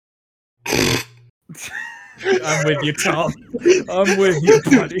 I'm with you, Tom. I'm with you,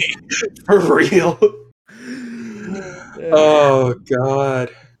 buddy. For real? Oh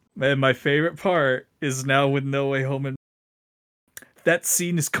god. Man, my favorite part is now with No Way Home, and that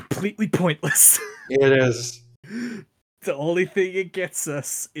scene is completely pointless. It is. The only thing it gets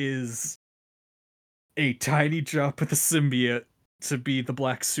us is a tiny drop of the symbiote to be the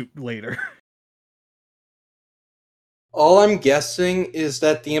black suit later. All I'm guessing is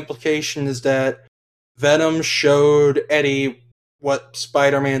that the implication is that Venom showed Eddie what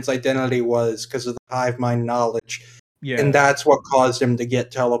Spider-Man's identity was because of the hive mind knowledge. Yeah. And that's what caused him to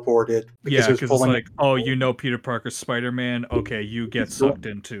get teleported. Because he was because it's pulling like, oh, you know Peter Parker's Spider-Man? Okay, you get sucked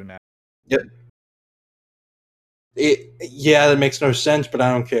into now. Yep. Yeah, that makes no sense, but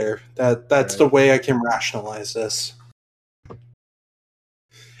I don't care. That's Right. the way I can rationalize this.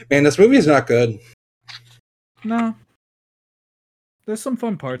 Man, this movie is not good. No. There's some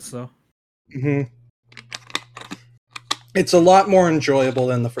fun parts, though. Mm-hmm. It's a lot more enjoyable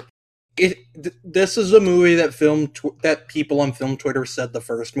than the first. This is a movie that that people on film Twitter said the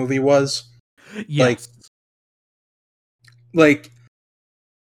first movie was. Yes. Like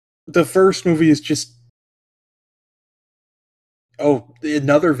the first movie is just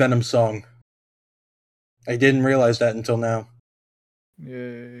another Venom song. I didn't realize that until now.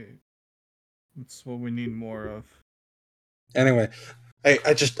 Yay. That's what we need more of. Anyway,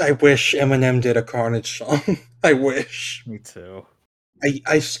 I wish Eminem did a Carnage song. I wish. Me too.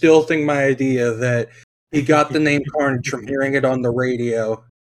 I still think my idea that he got the name Carnage from hearing it on the radio,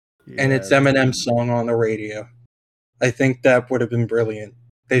 and it's Eminem's song on the radio. I think that would have been brilliant.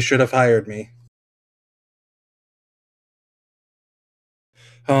 They should have hired me.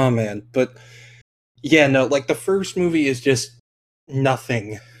 Oh man, but yeah, no, like the first movie is just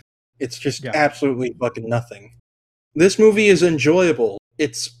nothing. It's just absolutely fucking nothing. This movie is enjoyable.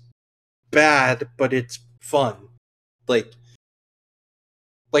 It's bad, but it's fun. Like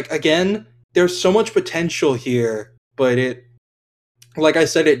again, there's so much potential here, but it, like I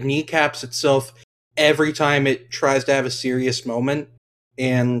said, it kneecaps itself every time it tries to have a serious moment,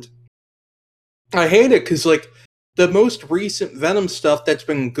 and I hate it because like the most recent Venom stuff that's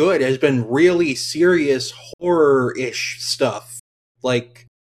been good has been really serious horror-ish stuff. Like,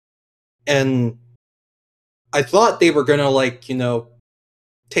 and I thought they were gonna like,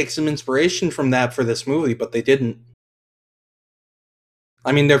 take some inspiration from that for this movie, but they didn't.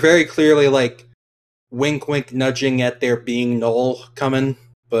 I mean, they're very clearly like wink wink nudging at there being Null coming,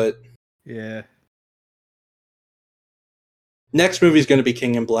 but yeah. Next movie is going to be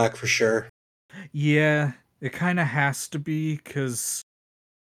King in Black for sure. Yeah, it kind of has to be because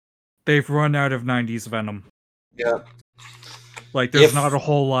they've run out of 90s Venom. Yeah. Like, there's not a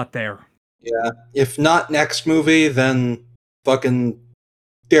whole lot there. Yeah. If not next movie, then fucking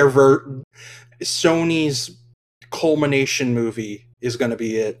Sony's culmination movie is gonna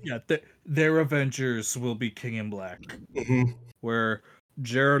be it. Yeah, their Avengers will be King in Black, Hmm. where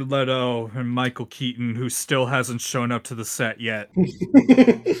Jared Leto and Michael Keaton, who still hasn't shown up to the set yet,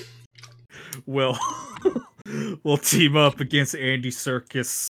 will will team up against Andy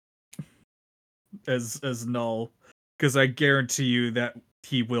Serkis as Null, because I guarantee you that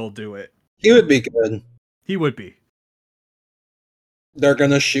he will do it. He would be good. He would be. They're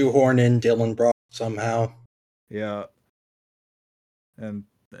gonna shoehorn in Dylan Brock somehow. Yeah. And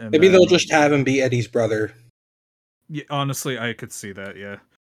Maybe then they'll just have him be Eddie's brother. yeah, honestly, I could see that. Yeah.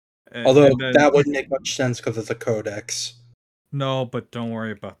 Although And then that wouldn't make much sense because of the codex. no, but don't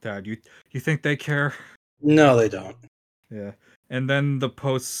worry about that. You think they care? No, they don't. Yeah. And then the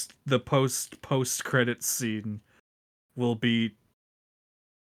post credit scene will be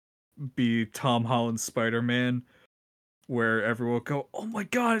Tom Holland's Spider-Man, where everyone will go, "Oh my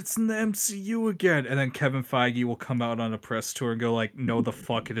god, it's in the MCU again!" And then Kevin Feige will come out on a press tour and go like, "No, the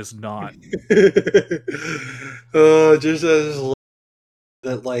fuck, it is not." Just as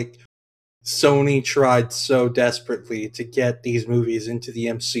that, like, Sony tried so desperately to get these movies into the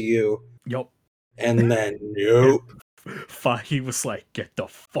MCU, Yup. and then nope. Feige was like, "Get the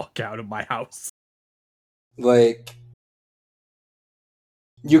fuck out of my house." Like,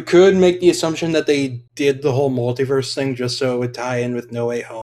 you could make the assumption that they did the whole multiverse thing just so it would tie in with No Way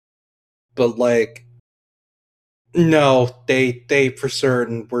Home, but like, no, they for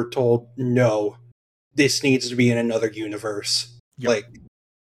certain were told no. This needs to be in another universe. Yep. Like,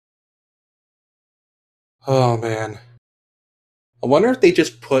 oh man. I wonder if they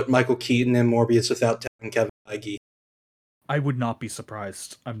just put Michael Keaton in Morbius without telling Kevin Feige. I would not be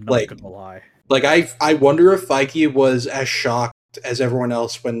surprised. I'm not Like- gonna lie. Like, I wonder if Feige was as shocked as everyone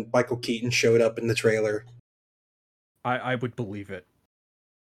else when Michael Keaton showed up in the trailer. I would believe it.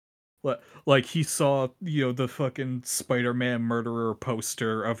 Like he saw, the fucking Spider-Man murderer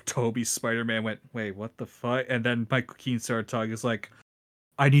poster of Toby's Spider-Man, went, "Wait, what the fuck?" And then Michael Keaton started talking. He's like,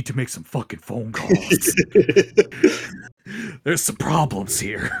 "I need to make some fucking phone calls. There's some problems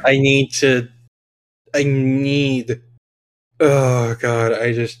here. I need. Oh god,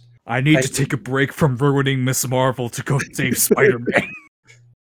 I need to take a break from ruining Miss Marvel to go save Spider-Man."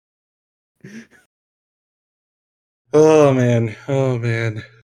 Oh man.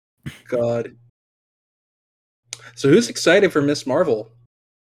 God. So who's excited for Miss Marvel?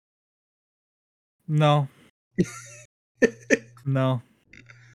 No. No.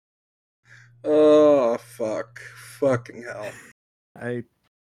 Oh fuck. Fucking hell.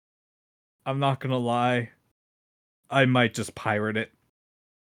 I'm not gonna lie. I might just pirate it.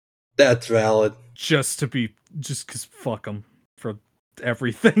 That's valid. Just cause fuck them for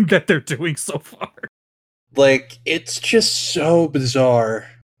everything that they're doing so far. Like, it's just so bizarre.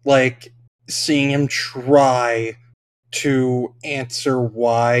 Like, seeing him try to answer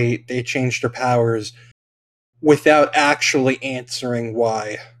why they changed their powers without actually answering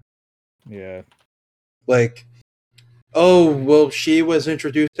why. Yeah. Like, oh, well, she was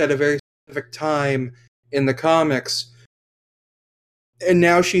introduced at a very specific time in the comics, and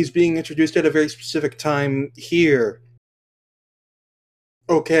now she's being introduced at a very specific time here.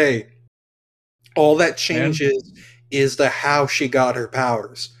 Okay. All that changes is the how she got her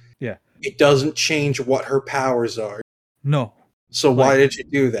powers. Yeah. It doesn't change what her powers are. No. So why did you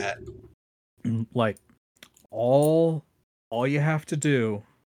do that? Like, all you have to do.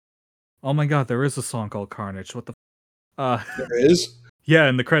 Oh my god, there is a song called Carnage. What the There is? yeah,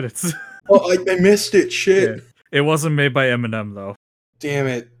 in the credits. Oh, I missed it. Shit. Yeah. It wasn't made by Eminem though. Damn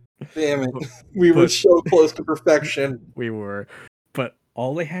it. We were so close to perfection. We were. But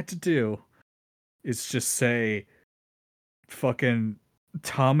all they had to do is just say fucking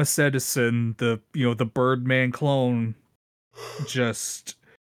Thomas Edison, the Birdman clone, just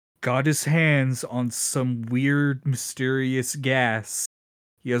got his hands on some weird mysterious gas.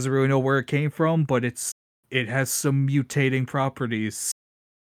 He doesn't really know where it came from, but it has some mutating properties.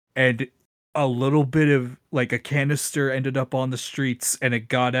 And a little bit of, like, a canister ended up on the streets and it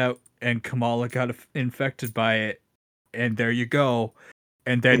got out and Kamala got infected by it. And there you go.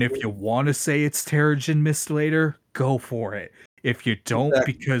 And then if you want to say it's Terrigen Mist later, go for it. If you don't,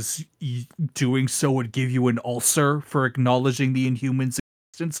 because doing so would give you an ulcer for acknowledging the Inhumans'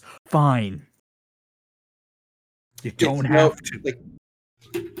 existence, fine. You don't have to. Like,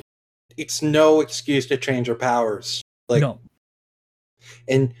 it's no excuse to change her powers. Like, No.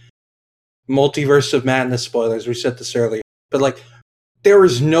 in Multiverse of Madness spoilers, we said this earlier, but like, there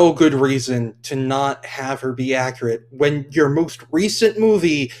is no good reason to not have her be accurate when your most recent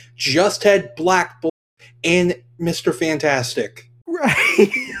movie just had Black Bolt and Mr. Fantastic.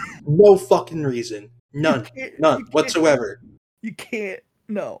 Right. No fucking reason. None. You None can't. whatsoever. You can't.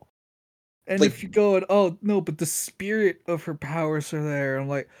 No. And Like, if you go, oh no, but the spirit of her powers are there. I'm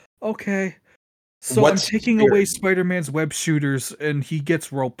like, okay. So I'm what's taking spirit? away Spider-Man's web shooters, and he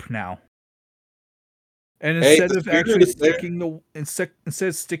gets rope now. And Hey, instead the of spirit actually is there. sticking the instead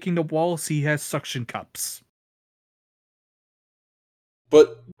of sticking to walls, he has suction cups.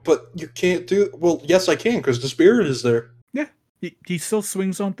 But you can't do. Well, yes, I can because the spirit is there. Yeah, he still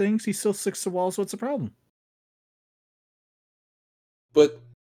swings on things. He still sticks to walls. What's the problem? But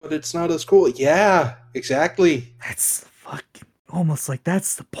it's not as cool. Yeah, exactly. That's fucking almost like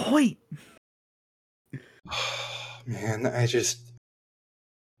that's the point. Man, I just.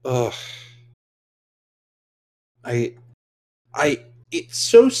 Ugh. I. It's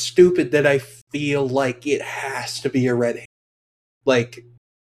so stupid that I feel like it has to be a red. Like,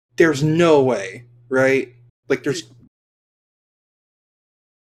 there's no way, right? Like, there's.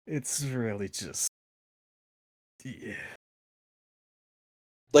 It's really just. Yeah.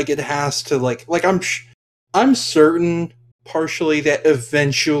 Like, it has to, like, I'm certain, partially, that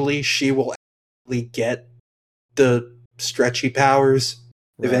eventually she will actually get the stretchy powers.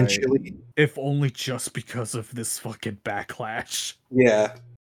 Right. Eventually. If only just because of this fucking backlash. Yeah.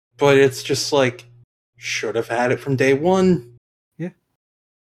 But it's just like, should have had it from day one. Yeah.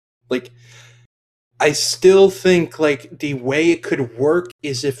 Like, I still think, like, the way it could work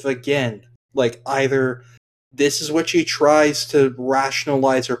is if, again, like, either this is what she tries to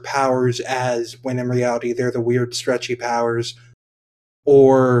rationalize her powers as, when in reality they're the weird, stretchy powers,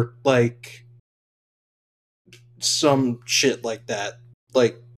 or, like, some shit like that.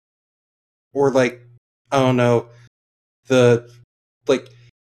 Like, or, like, I don't know, like,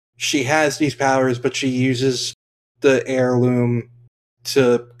 she has these powers, but she uses the heirloom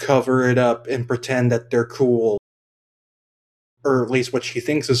to cover it up and pretend that they're cool, or at least what she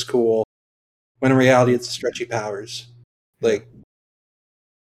thinks is cool, when in reality it's stretchy powers. Like,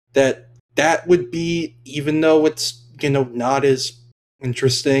 that would be, even though it's, not as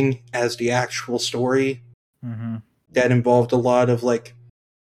interesting as the actual story, Mm-hmm. that involved a lot of, like,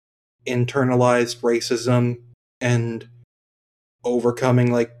 internalized racism and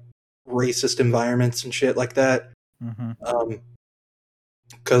overcoming, like, racist environments and shit like that. Mm-hmm.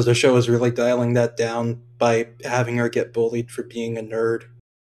 Because the show is really dialing that down by having her get bullied for being a nerd.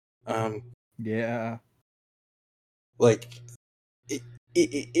 Yeah. Like,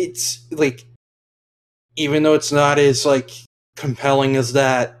 it's like, even though it's not as, like, compelling as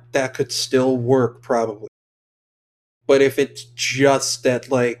that could still work probably. But if it's just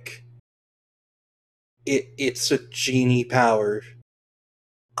that, like, it's a genie power,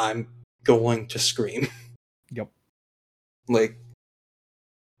 I'm going to scream. Yep. Like,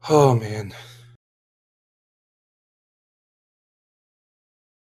 oh man.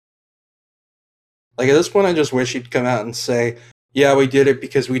 Like, at this point, I just wish he'd come out and say, yeah, we did it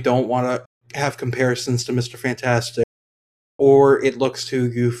because we don't want to have comparisons to Mr. Fantastic, or it looks too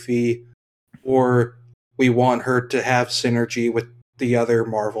goofy, or we want her to have synergy with the other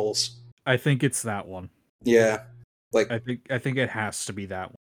Marvels. I think it's that one. Yeah. Like, I think it has to be that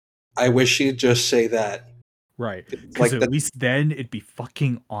one. I wish he'd just say that. Right. Because Like, at least then it'd be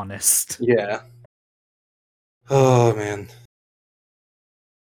fucking honest. yeah. Oh, man.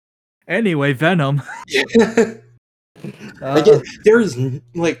 Anyway, Venom. Like, there's,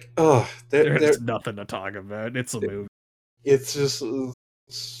 like, There's nothing to talk about. It's a movie. It's just...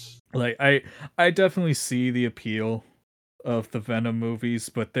 Like, I definitely see the appeal of the Venom movies,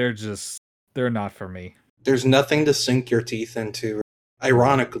 but they're not for me. There's nothing to sink your teeth into,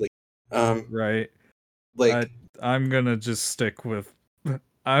 ironically. Right. Like, I'm gonna just stick with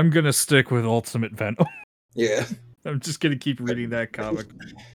Ultimate Venom. yeah. I'm just gonna keep reading that comic.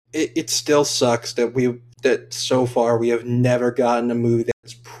 It still sucks that so far we have never gotten a movie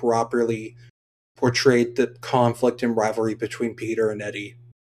that's properly portrayed the conflict and rivalry between Peter and Eddie.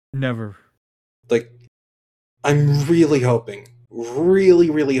 Never. Like, I'm really hoping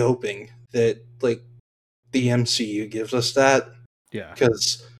that, like, the MCU gives us that. Yeah.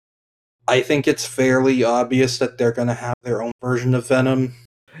 Because I think it's fairly obvious that they're going to have their own version of Venom.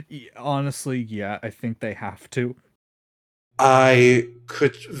 Honestly, yeah, I think they have to. I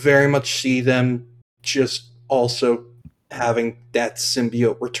could very much see them just also having that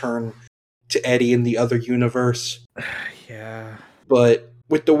symbiote return to Eddie in the other universe. Yeah. But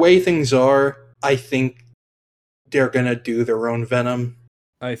with the way things are, I think they're going to do their own Venom.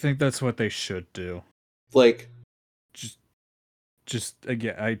 I think that's what they should do. Like, just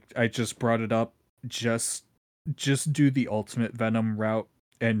again, I just brought it up. Just do the ultimate Venom route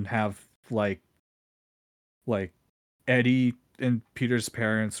and have like Eddie and Peter's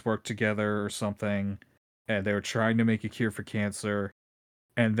parents work together or something, and they were trying to make a cure for cancer,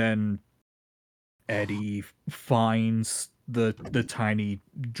 and then Eddie finds the tiny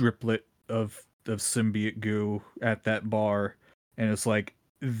driplet of symbiote goo at that bar, and it's like,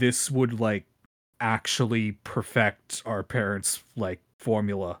 this would like actually perfect our parents' like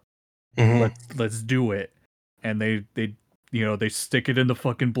formula. Mm-hmm. Let's do it. And they they stick it in the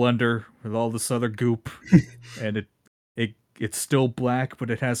fucking blender with all this other goop, and it's still black, but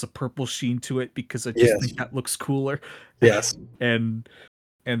it has a purple sheen to it because I just Yes. think that looks cooler. Yes. and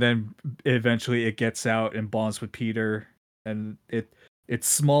and then eventually it gets out and bonds with Peter, and it's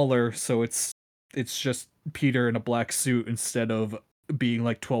smaller, so it's just Peter in a black suit instead of being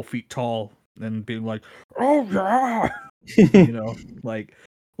like 12 feet tall and being like, oh yeah,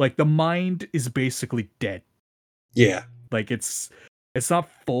 like the mind is basically dead. Yeah. Like it's not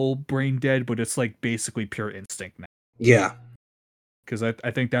full brain dead, but it's like basically pure instinct now. Yeah. Because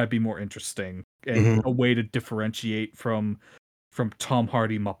I think that'd be more interesting and Mm-hmm. a way to differentiate from Tom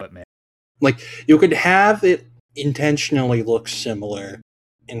Hardy Muppet Man. Like, you could have it intentionally look similar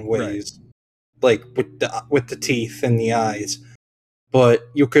in Right. ways, like with the teeth and the eyes, but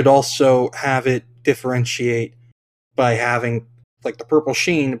you could also have it differentiate by having like the purple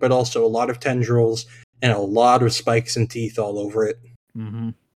sheen, but also a lot of tendrils and a lot of spikes and teeth all over it. Mm-hmm.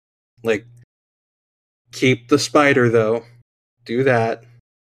 Like, keep the spider though, do that,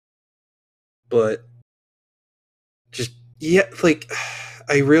 but just yeah, like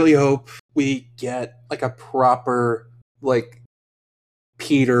I really hope we get like a proper like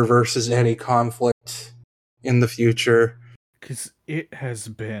Peter versus Eddie conflict in the future. Because it has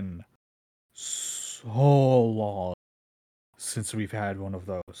been so long since we've had one of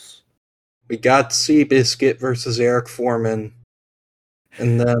those. We got Seabiscuit versus Eric Foreman,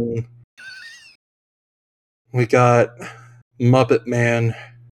 and then we got Muppet Man.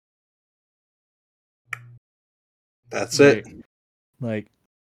 That's it. Like,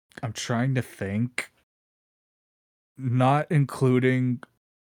 I'm trying to think, not including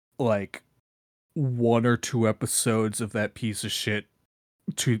like one or two episodes of that piece of shit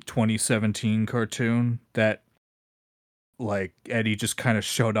 2017 cartoon that like Eddie just kind of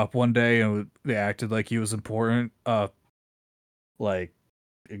showed up one day and they acted like he was important. Like,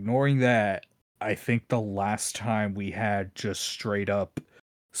 ignoring that, I think the last time we had just straight up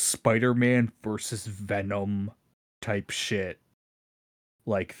Spider-Man versus Venom type shit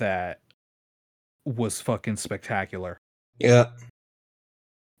like that was fucking spectacular. Yeah,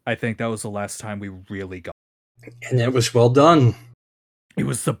 I think that was the last time we really got. and it was well done. It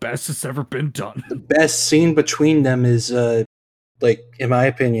was the best it's ever been done. The best scene between them is, like, in my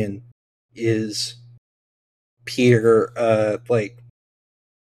opinion, is Peter, like,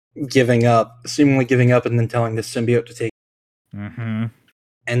 seemingly giving up, and then telling the symbiote to take. Mm-hmm.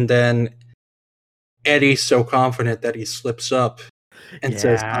 And then Eddie's so confident that he slips up and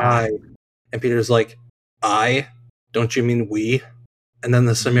says, Yeah. I. And Peter's like, I? Don't you mean we? And then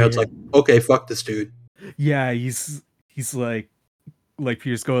the symbiote's Yeah. like, okay, fuck this dude. Yeah, he's like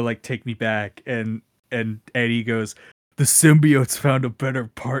Peter's going like, take me back, and Eddie goes, the symbiote's found a better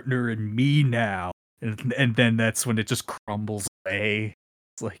partner in me now. And then that's when it just crumbles away.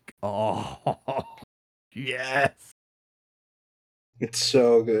 It's like, oh yes. It's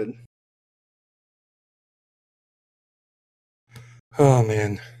so good. Oh,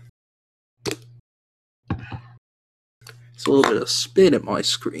 man. It's a little bit of spit at my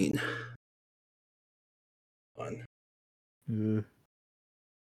screen. Fun.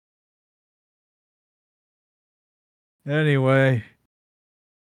 Anyway,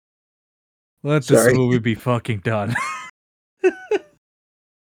 let this Sorry. movie be fucking done.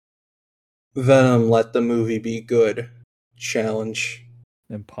 Venom, let the movie be good. Challenge.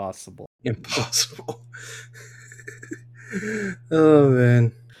 Impossible. Impossible. Oh,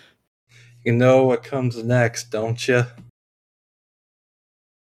 man. You know what comes next, don't you?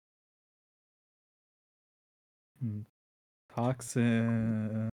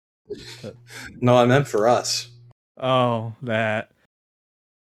 Toxin. No, I meant for us. Oh, that.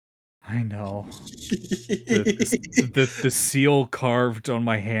 I know. The seal carved on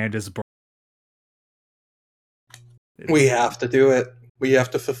my hand is broken. We have to do it. We have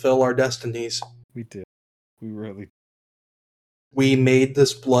to fulfill our destinies. We did. We really. We made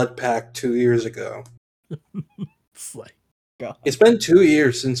this blood pact 2 years ago. It's like, God. It's been 2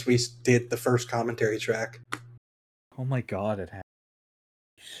 years since we did the first commentary track. Oh my God! It happened.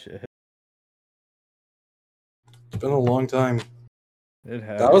 Shit. It's been a long time. It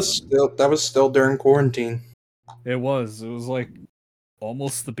That has. was still during quarantine. It was. It was like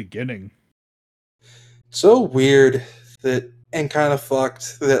almost the beginning. So weird that and kind of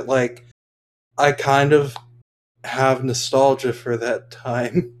fucked that like I kind of have nostalgia for that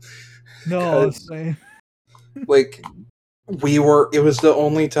time No, because same. like it was the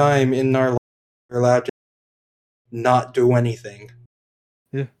only time in our life we were allowed to not do anything,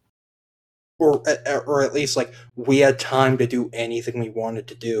 Yeah. or at least like we had time to do anything we wanted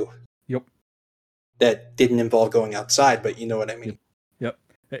to do Yep. that didn't involve going outside, but you know what I Yep. mean. Yep.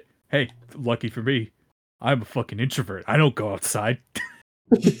 Hey, lucky for me, I'm a fucking introvert. I don't go outside.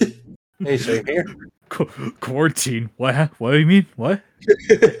 Hey, same here. Quarantine? What? What do you mean? What?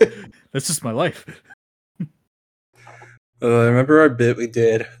 That's just my life. I remember our bit we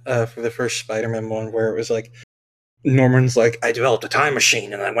did for the first Spider-Man one where it was like Norman's like, I developed a time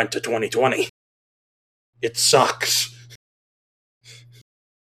machine and I went to 2020. It sucks.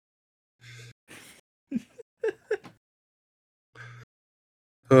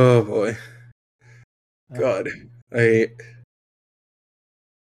 Oh boy. God. I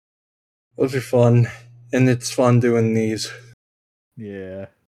Those are fun. And it's fun doing these. Yeah.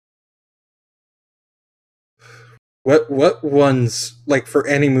 What ones, like for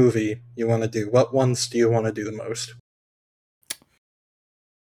any movie you want to do, what ones do you want to do the most?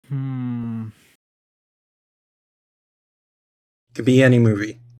 Hmm. Could be any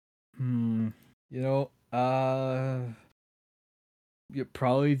movie. Hmm. You know, yeah,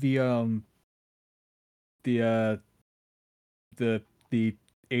 probably the uh the the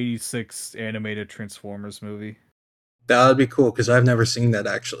 86 animated Transformers movie. That would be cool because I've never seen that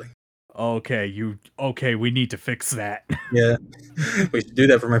actually. Okay, we need to fix that. Yeah. We should do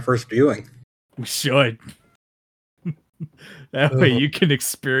that for my first viewing. We should. That way Oh, you can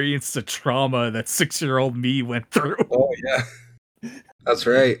experience the trauma that 6-year-old me went through. oh yeah. That's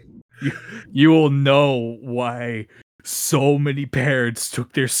right. You you will know why so many parents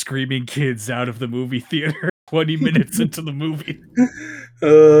took their screaming kids out of the movie theater 20 minutes into the movie.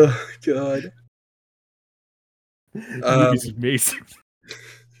 Oh God. The Um, movie's amazing.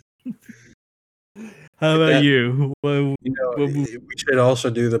 How about that you? What movie? we should also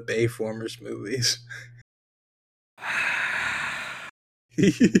do the Bayformers movies.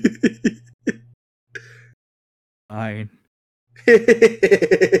 Fine.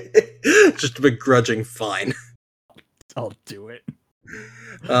 Just a begrudging fine. I'll do it.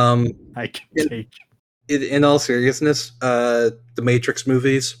 Um, I can in, take. in all seriousness, the Matrix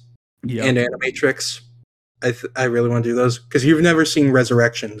movies Yep. and Animatrix, I really want to do those because you've never seen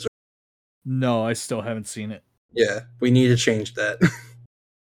Resurrections. No, I still haven't seen it. Yeah, we need to change that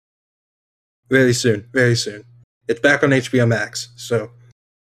very soon. Very soon. It's back on HBO Max, so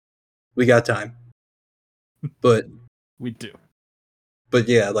we got time. But We do.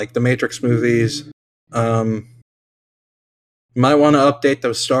 yeah, like the Matrix movies. Um, you might want to update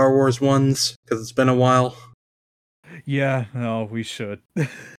those Star Wars ones because it's been a while. Yeah, no, we should.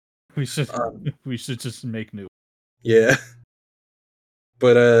 we should Um, we should just make new. yeah,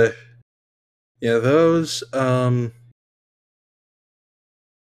 but yeah, those.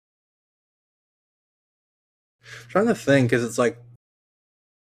 Trying to think because it's like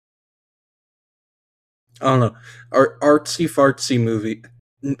I don't know, artsy fartsy movie.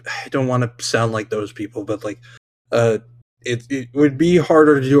 I don't want to sound like those people, but like, uh, it would be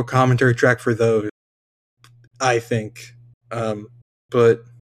harder to do a commentary track for those. I think, um, but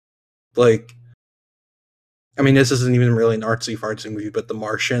like, I mean, this isn't even really an artsy fartsy movie, but The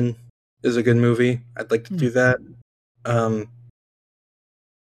Martian is a good movie. I'd like to do that. Um,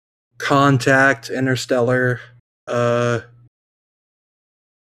 Contact, Interstellar, uh,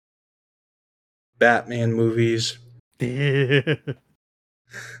 Batman movies, Yeah.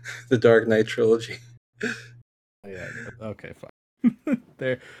 the Dark Knight trilogy, Yeah. Okay, fine.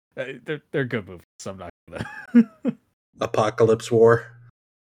 They're good movies. So I'm not gonna. Apocalypse War.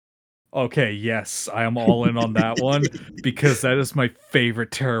 Okay, yes, I am all in on that one because that is my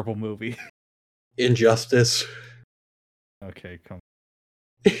favorite terrible movie. Injustice. Okay, come.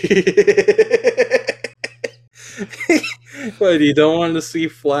 But you don't want to see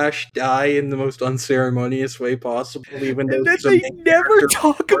Flash die in the most unceremonious way possible, even though And then he's a they main never character.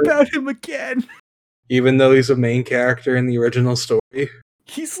 talk about him again. Even though he's a main character in the original story.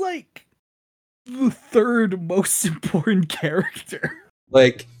 He's like the third most important character.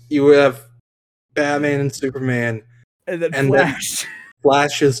 Like, you have Batman and Superman, And then and then Flash.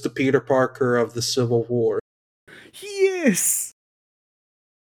 Flash is the Peter Parker of the Civil War. He is.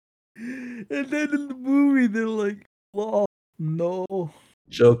 And then in the movie, they're like, "Oh no."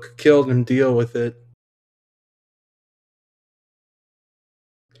 Joke killed him, deal with it.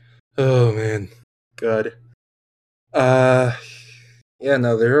 Oh man, good. Yeah,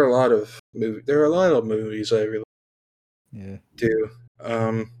 no, there are a lot of movies I really Yeah. do.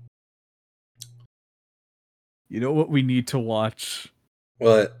 You know what we need to watch?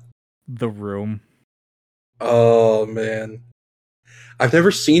 What? The Room. Oh man, I've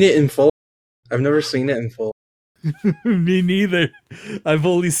never seen it in full. I've never seen it in full. Me neither. I've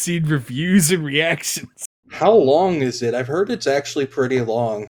only seen reviews and reactions. How long is it? I've heard it's actually pretty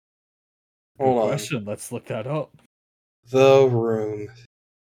long. Good Hold on. question. Let's look that up. The Room.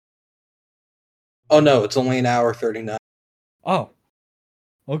 Oh no, it's only an hour 39. Oh,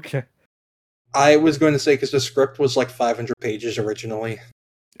 okay. I was going to say because the script was like 500 pages originally,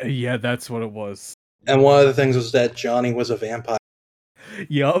 Yeah, that's what it was. and one of the things was that Johnny was a vampire.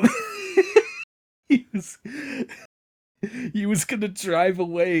 Yup. he was he was gonna drive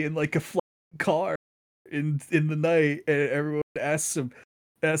away in like a flying car in the night, and everyone asked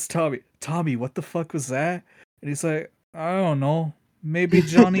Tommy, what the fuck was that? And he's like, I don't know, maybe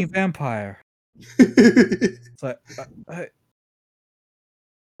Johnny Vampire. It's like,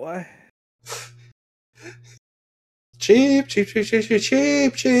 what? Cheap, cheap, cheap, cheap, cheap,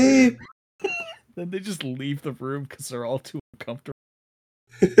 cheap, cheap. Then they just leave the room because they're all too uncomfortable.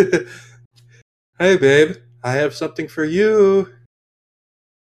 Hey, babe, I have something for you.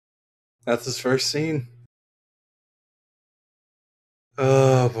 That's his first scene.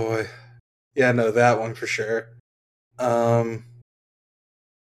 Oh boy. Yeah, no, that one for sure. Um,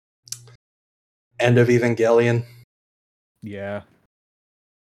 End of Evangelion. Yeah.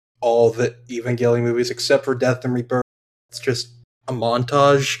 All the Evangelion movies except for Death and Rebirth. It's just a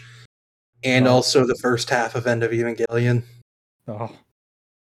montage. And Oh. also the first half of End of Evangelion. Oh.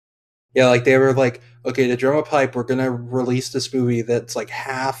 Yeah, like they were like, okay, to drum a pipe, we're gonna release this movie that's like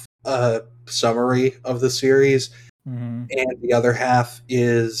half a summary of the series, Mm-hmm. and the other half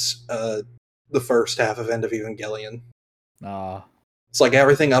is the first half of End of Evangelion. Ah. It's like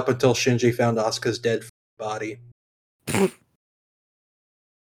everything up until Shinji found Asuka's dead body. And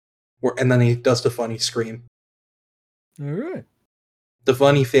then he does the funny scream. Alright. The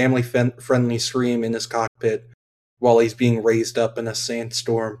funny family-friendly scream in his cockpit while he's being raised up in a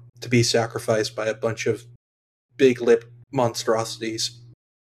sandstorm to be sacrificed by a bunch of big-lipped monstrosities.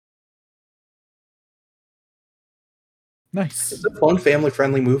 Nice. It's a fun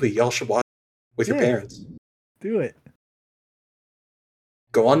family-friendly movie. Y'all should watch it with your Yeah. parents. Do it.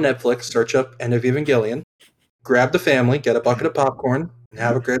 Go on Netflix, search up End of Evangelion, grab the family, get a bucket of popcorn, and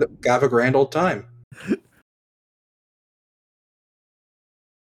have a grand old time.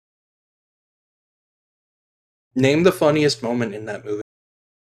 Name the funniest moment in that movie.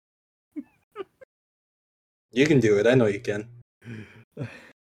 You can do it. I know you can.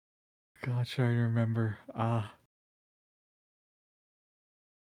 God, trying to remember.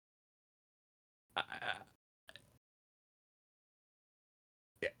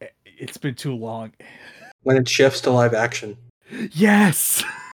 It's been too long. When it shifts to live action. Yes.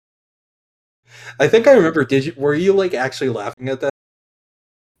 I think I remember. Were you like actually laughing at that?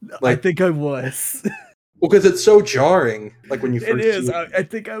 I Like, think I was. well, because it's so jarring. Like when you It first is. see it. I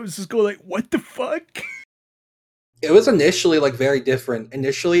think I was just going like, what the fuck? It was initially like very different.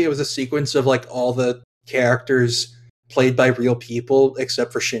 Initially, it was a sequence of like all the characters played by real people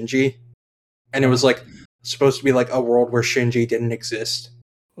except for Shinji, and it was like supposed to be like a world where Shinji didn't exist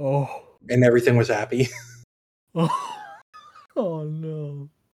Oh. and everything was happy. Oh. Oh no.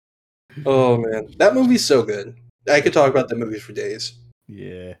 Oh man, that movie's so good. I could talk about that movie for days.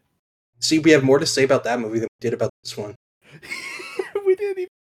 Yeah. See, we have more to say about that movie than we did about this one. We didn't even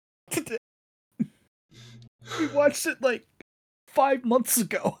today. We watched it like 5 months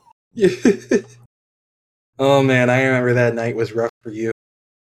ago. Oh man, I remember that night was rough for you.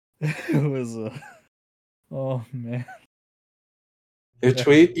 It was oh man.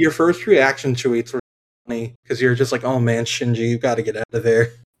 Your first reaction tweets were funny because you're just like, "Oh man, Shinji, you got to get out of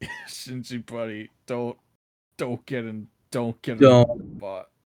there." Shinji buddy, don't get in Don't the bot.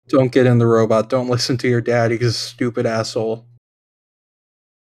 don't get in the robot. Don't listen to your dad. He's a stupid asshole.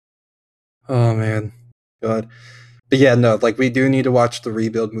 Oh man, God. But yeah, no, like we do need to watch the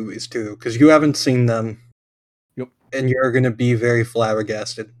rebuild movies too because you haven't seen them. Yep. And you're gonna be very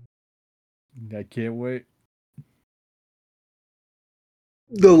flabbergasted. I can't wait.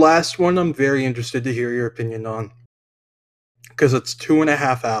 The last one, I'm very interested to hear your opinion on because it's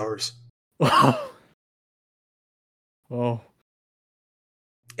 2.5 hours. Oh.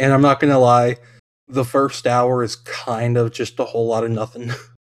 And I'm not gonna lie, the first hour is kind of just a whole lot of nothing.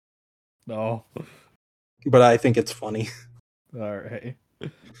 No. But I think it's funny. Alright.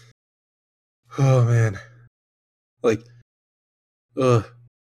 Oh man. Like, ugh.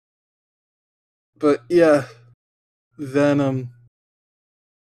 But yeah, Venom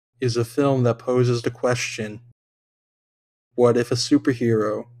is a film that poses the question, what if a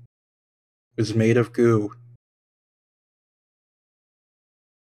superhero was made of goo?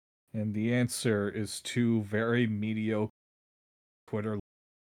 And the answer is two very mediocre Twitter.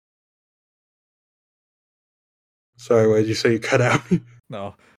 Sorry, what did you say? You cut out?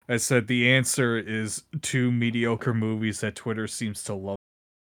 No, I said the answer is two mediocre movies that Twitter seems to love.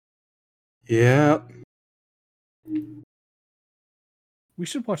 Yeah. We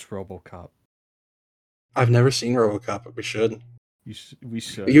should watch RoboCop. I've never seen RoboCop, but we should. We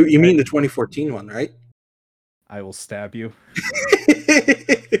should. You mean the 2014 one, right? I will stab you.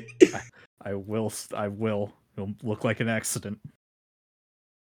 I will. It'll look like an accident.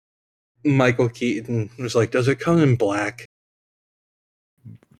 Michael Keaton was like, does it come in black?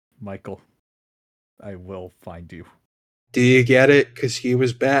 Michael, I will find you. Do you get it? Because he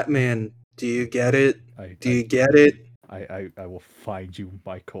was Batman. Do you get it? Do you get it? I will find you,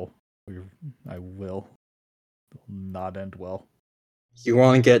 Michael. I will. It will not end well. You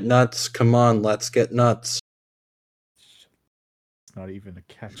want to get nuts? Come on, let's get nuts. It's not even a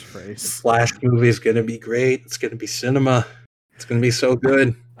catchphrase. Flash movie is going to be great. It's going to be cinema. It's going to be so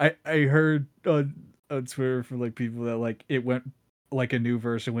good. I heard on Twitter from like people that like it went like a new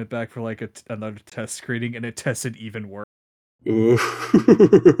version went back for like another test screening and it tested even worse. Ooh.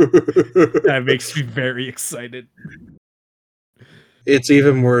 That makes me very excited. It's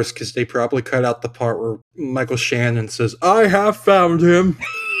even worse because they probably cut out the part where Michael Shannon says, I have found him.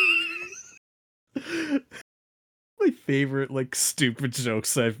 My favorite like stupid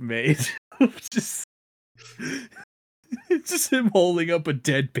jokes I've made. It's just him holding up a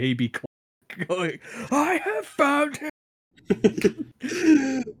dead baby clock going, I have found him.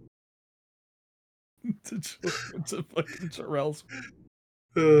 It's a fucking Jarrell's.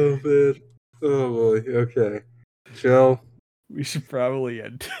 Oh man. Oh boy. Okay. Joe. We should probably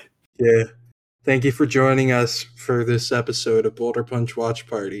end. Yeah. Thank you for joining us for this episode of Boulder Punch Watch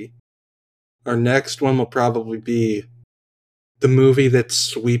Party. Our next one will probably be the movie that's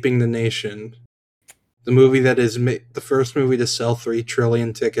sweeping the nation. The movie that is the first movie to sell 3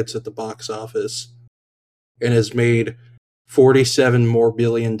 trillion tickets at the box office and has made $47 more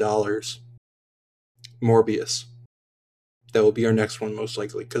billion. Morbius. That will be our next one most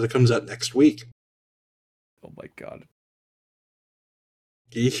likely because it comes out next week. Oh my god.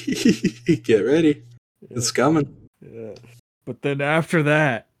 Get ready. Yeah. It's coming. Yeah. But then after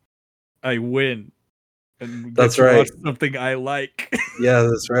that, I win. And that's right. Something I like. Yeah,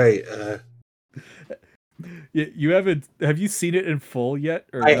 that's right. You haven't. Have you seen it in full yet?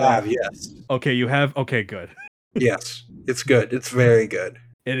 Or I have. Yes. Okay, you have. Okay, good. Yes, it's good. It's very good.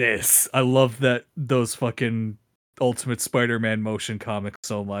 It is. I love that those fucking Ultimate Spider-Man motion comics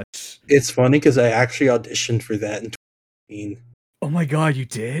so much. It's funny because I actually auditioned for that in 2018. Oh my god, you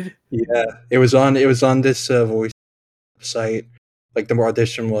did? Yeah, it was on this voice site, like the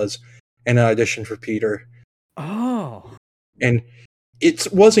audition was, and I auditioned for Peter. Oh. And it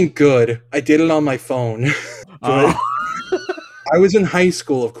wasn't good. I did it on my phone. But I was in high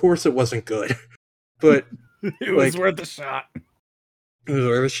school. Of course it wasn't good. But it was worth a shot. It was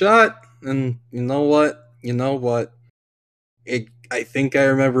worth a shot. And you know what? I think I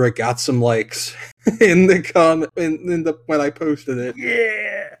remember it got some likes in the comment when I posted it.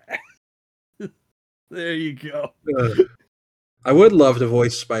 Yeah. There you go. I would love to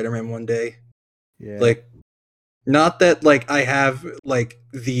voice Spider-Man one day. Yeah. Like, not that like I have like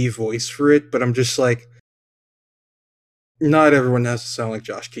the voice for it, but I'm just like, not everyone has to sound like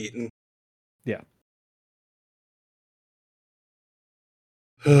Josh Keaton. Yeah.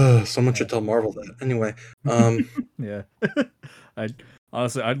 Someone should tell Marvel that. Anyway. Yeah.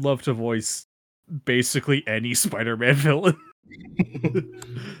 I'd love to voice basically any Spider-Man villain.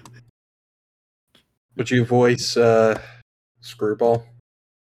 Would you voice Screwball?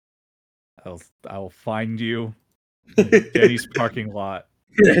 I'll find you in Denny's parking lot.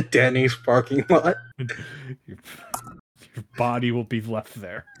 Denny's parking lot. Your body will be left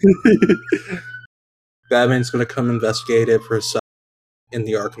there. Batman's gonna come investigate it for a second in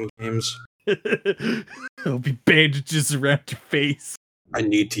the Arkham games. There'll be bandages around your face. I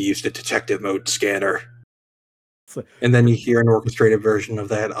need to use the detective mode scanner. And then you hear an orchestrated version of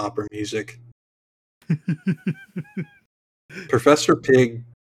that opera music. Professor Pig,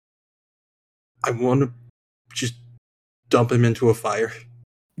 I want to just dump him into a fire.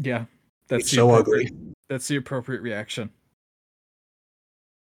 Yeah, that's so ugly. That's the appropriate reaction.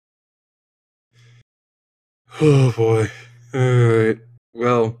 Oh boy. Alright.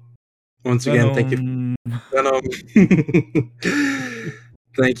 Well, once again, thank you. Venom.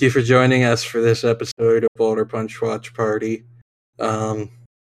 Thank you for joining us for this episode of Boulder Punch Watch Party.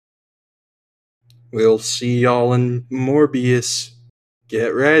 We'll see y'all in Morbius.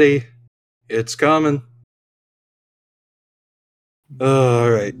 Get ready. It's coming.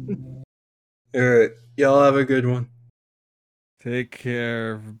 Alright. Alright. Y'all have a good one. Take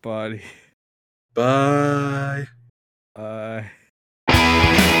care, everybody. Bye. Bye.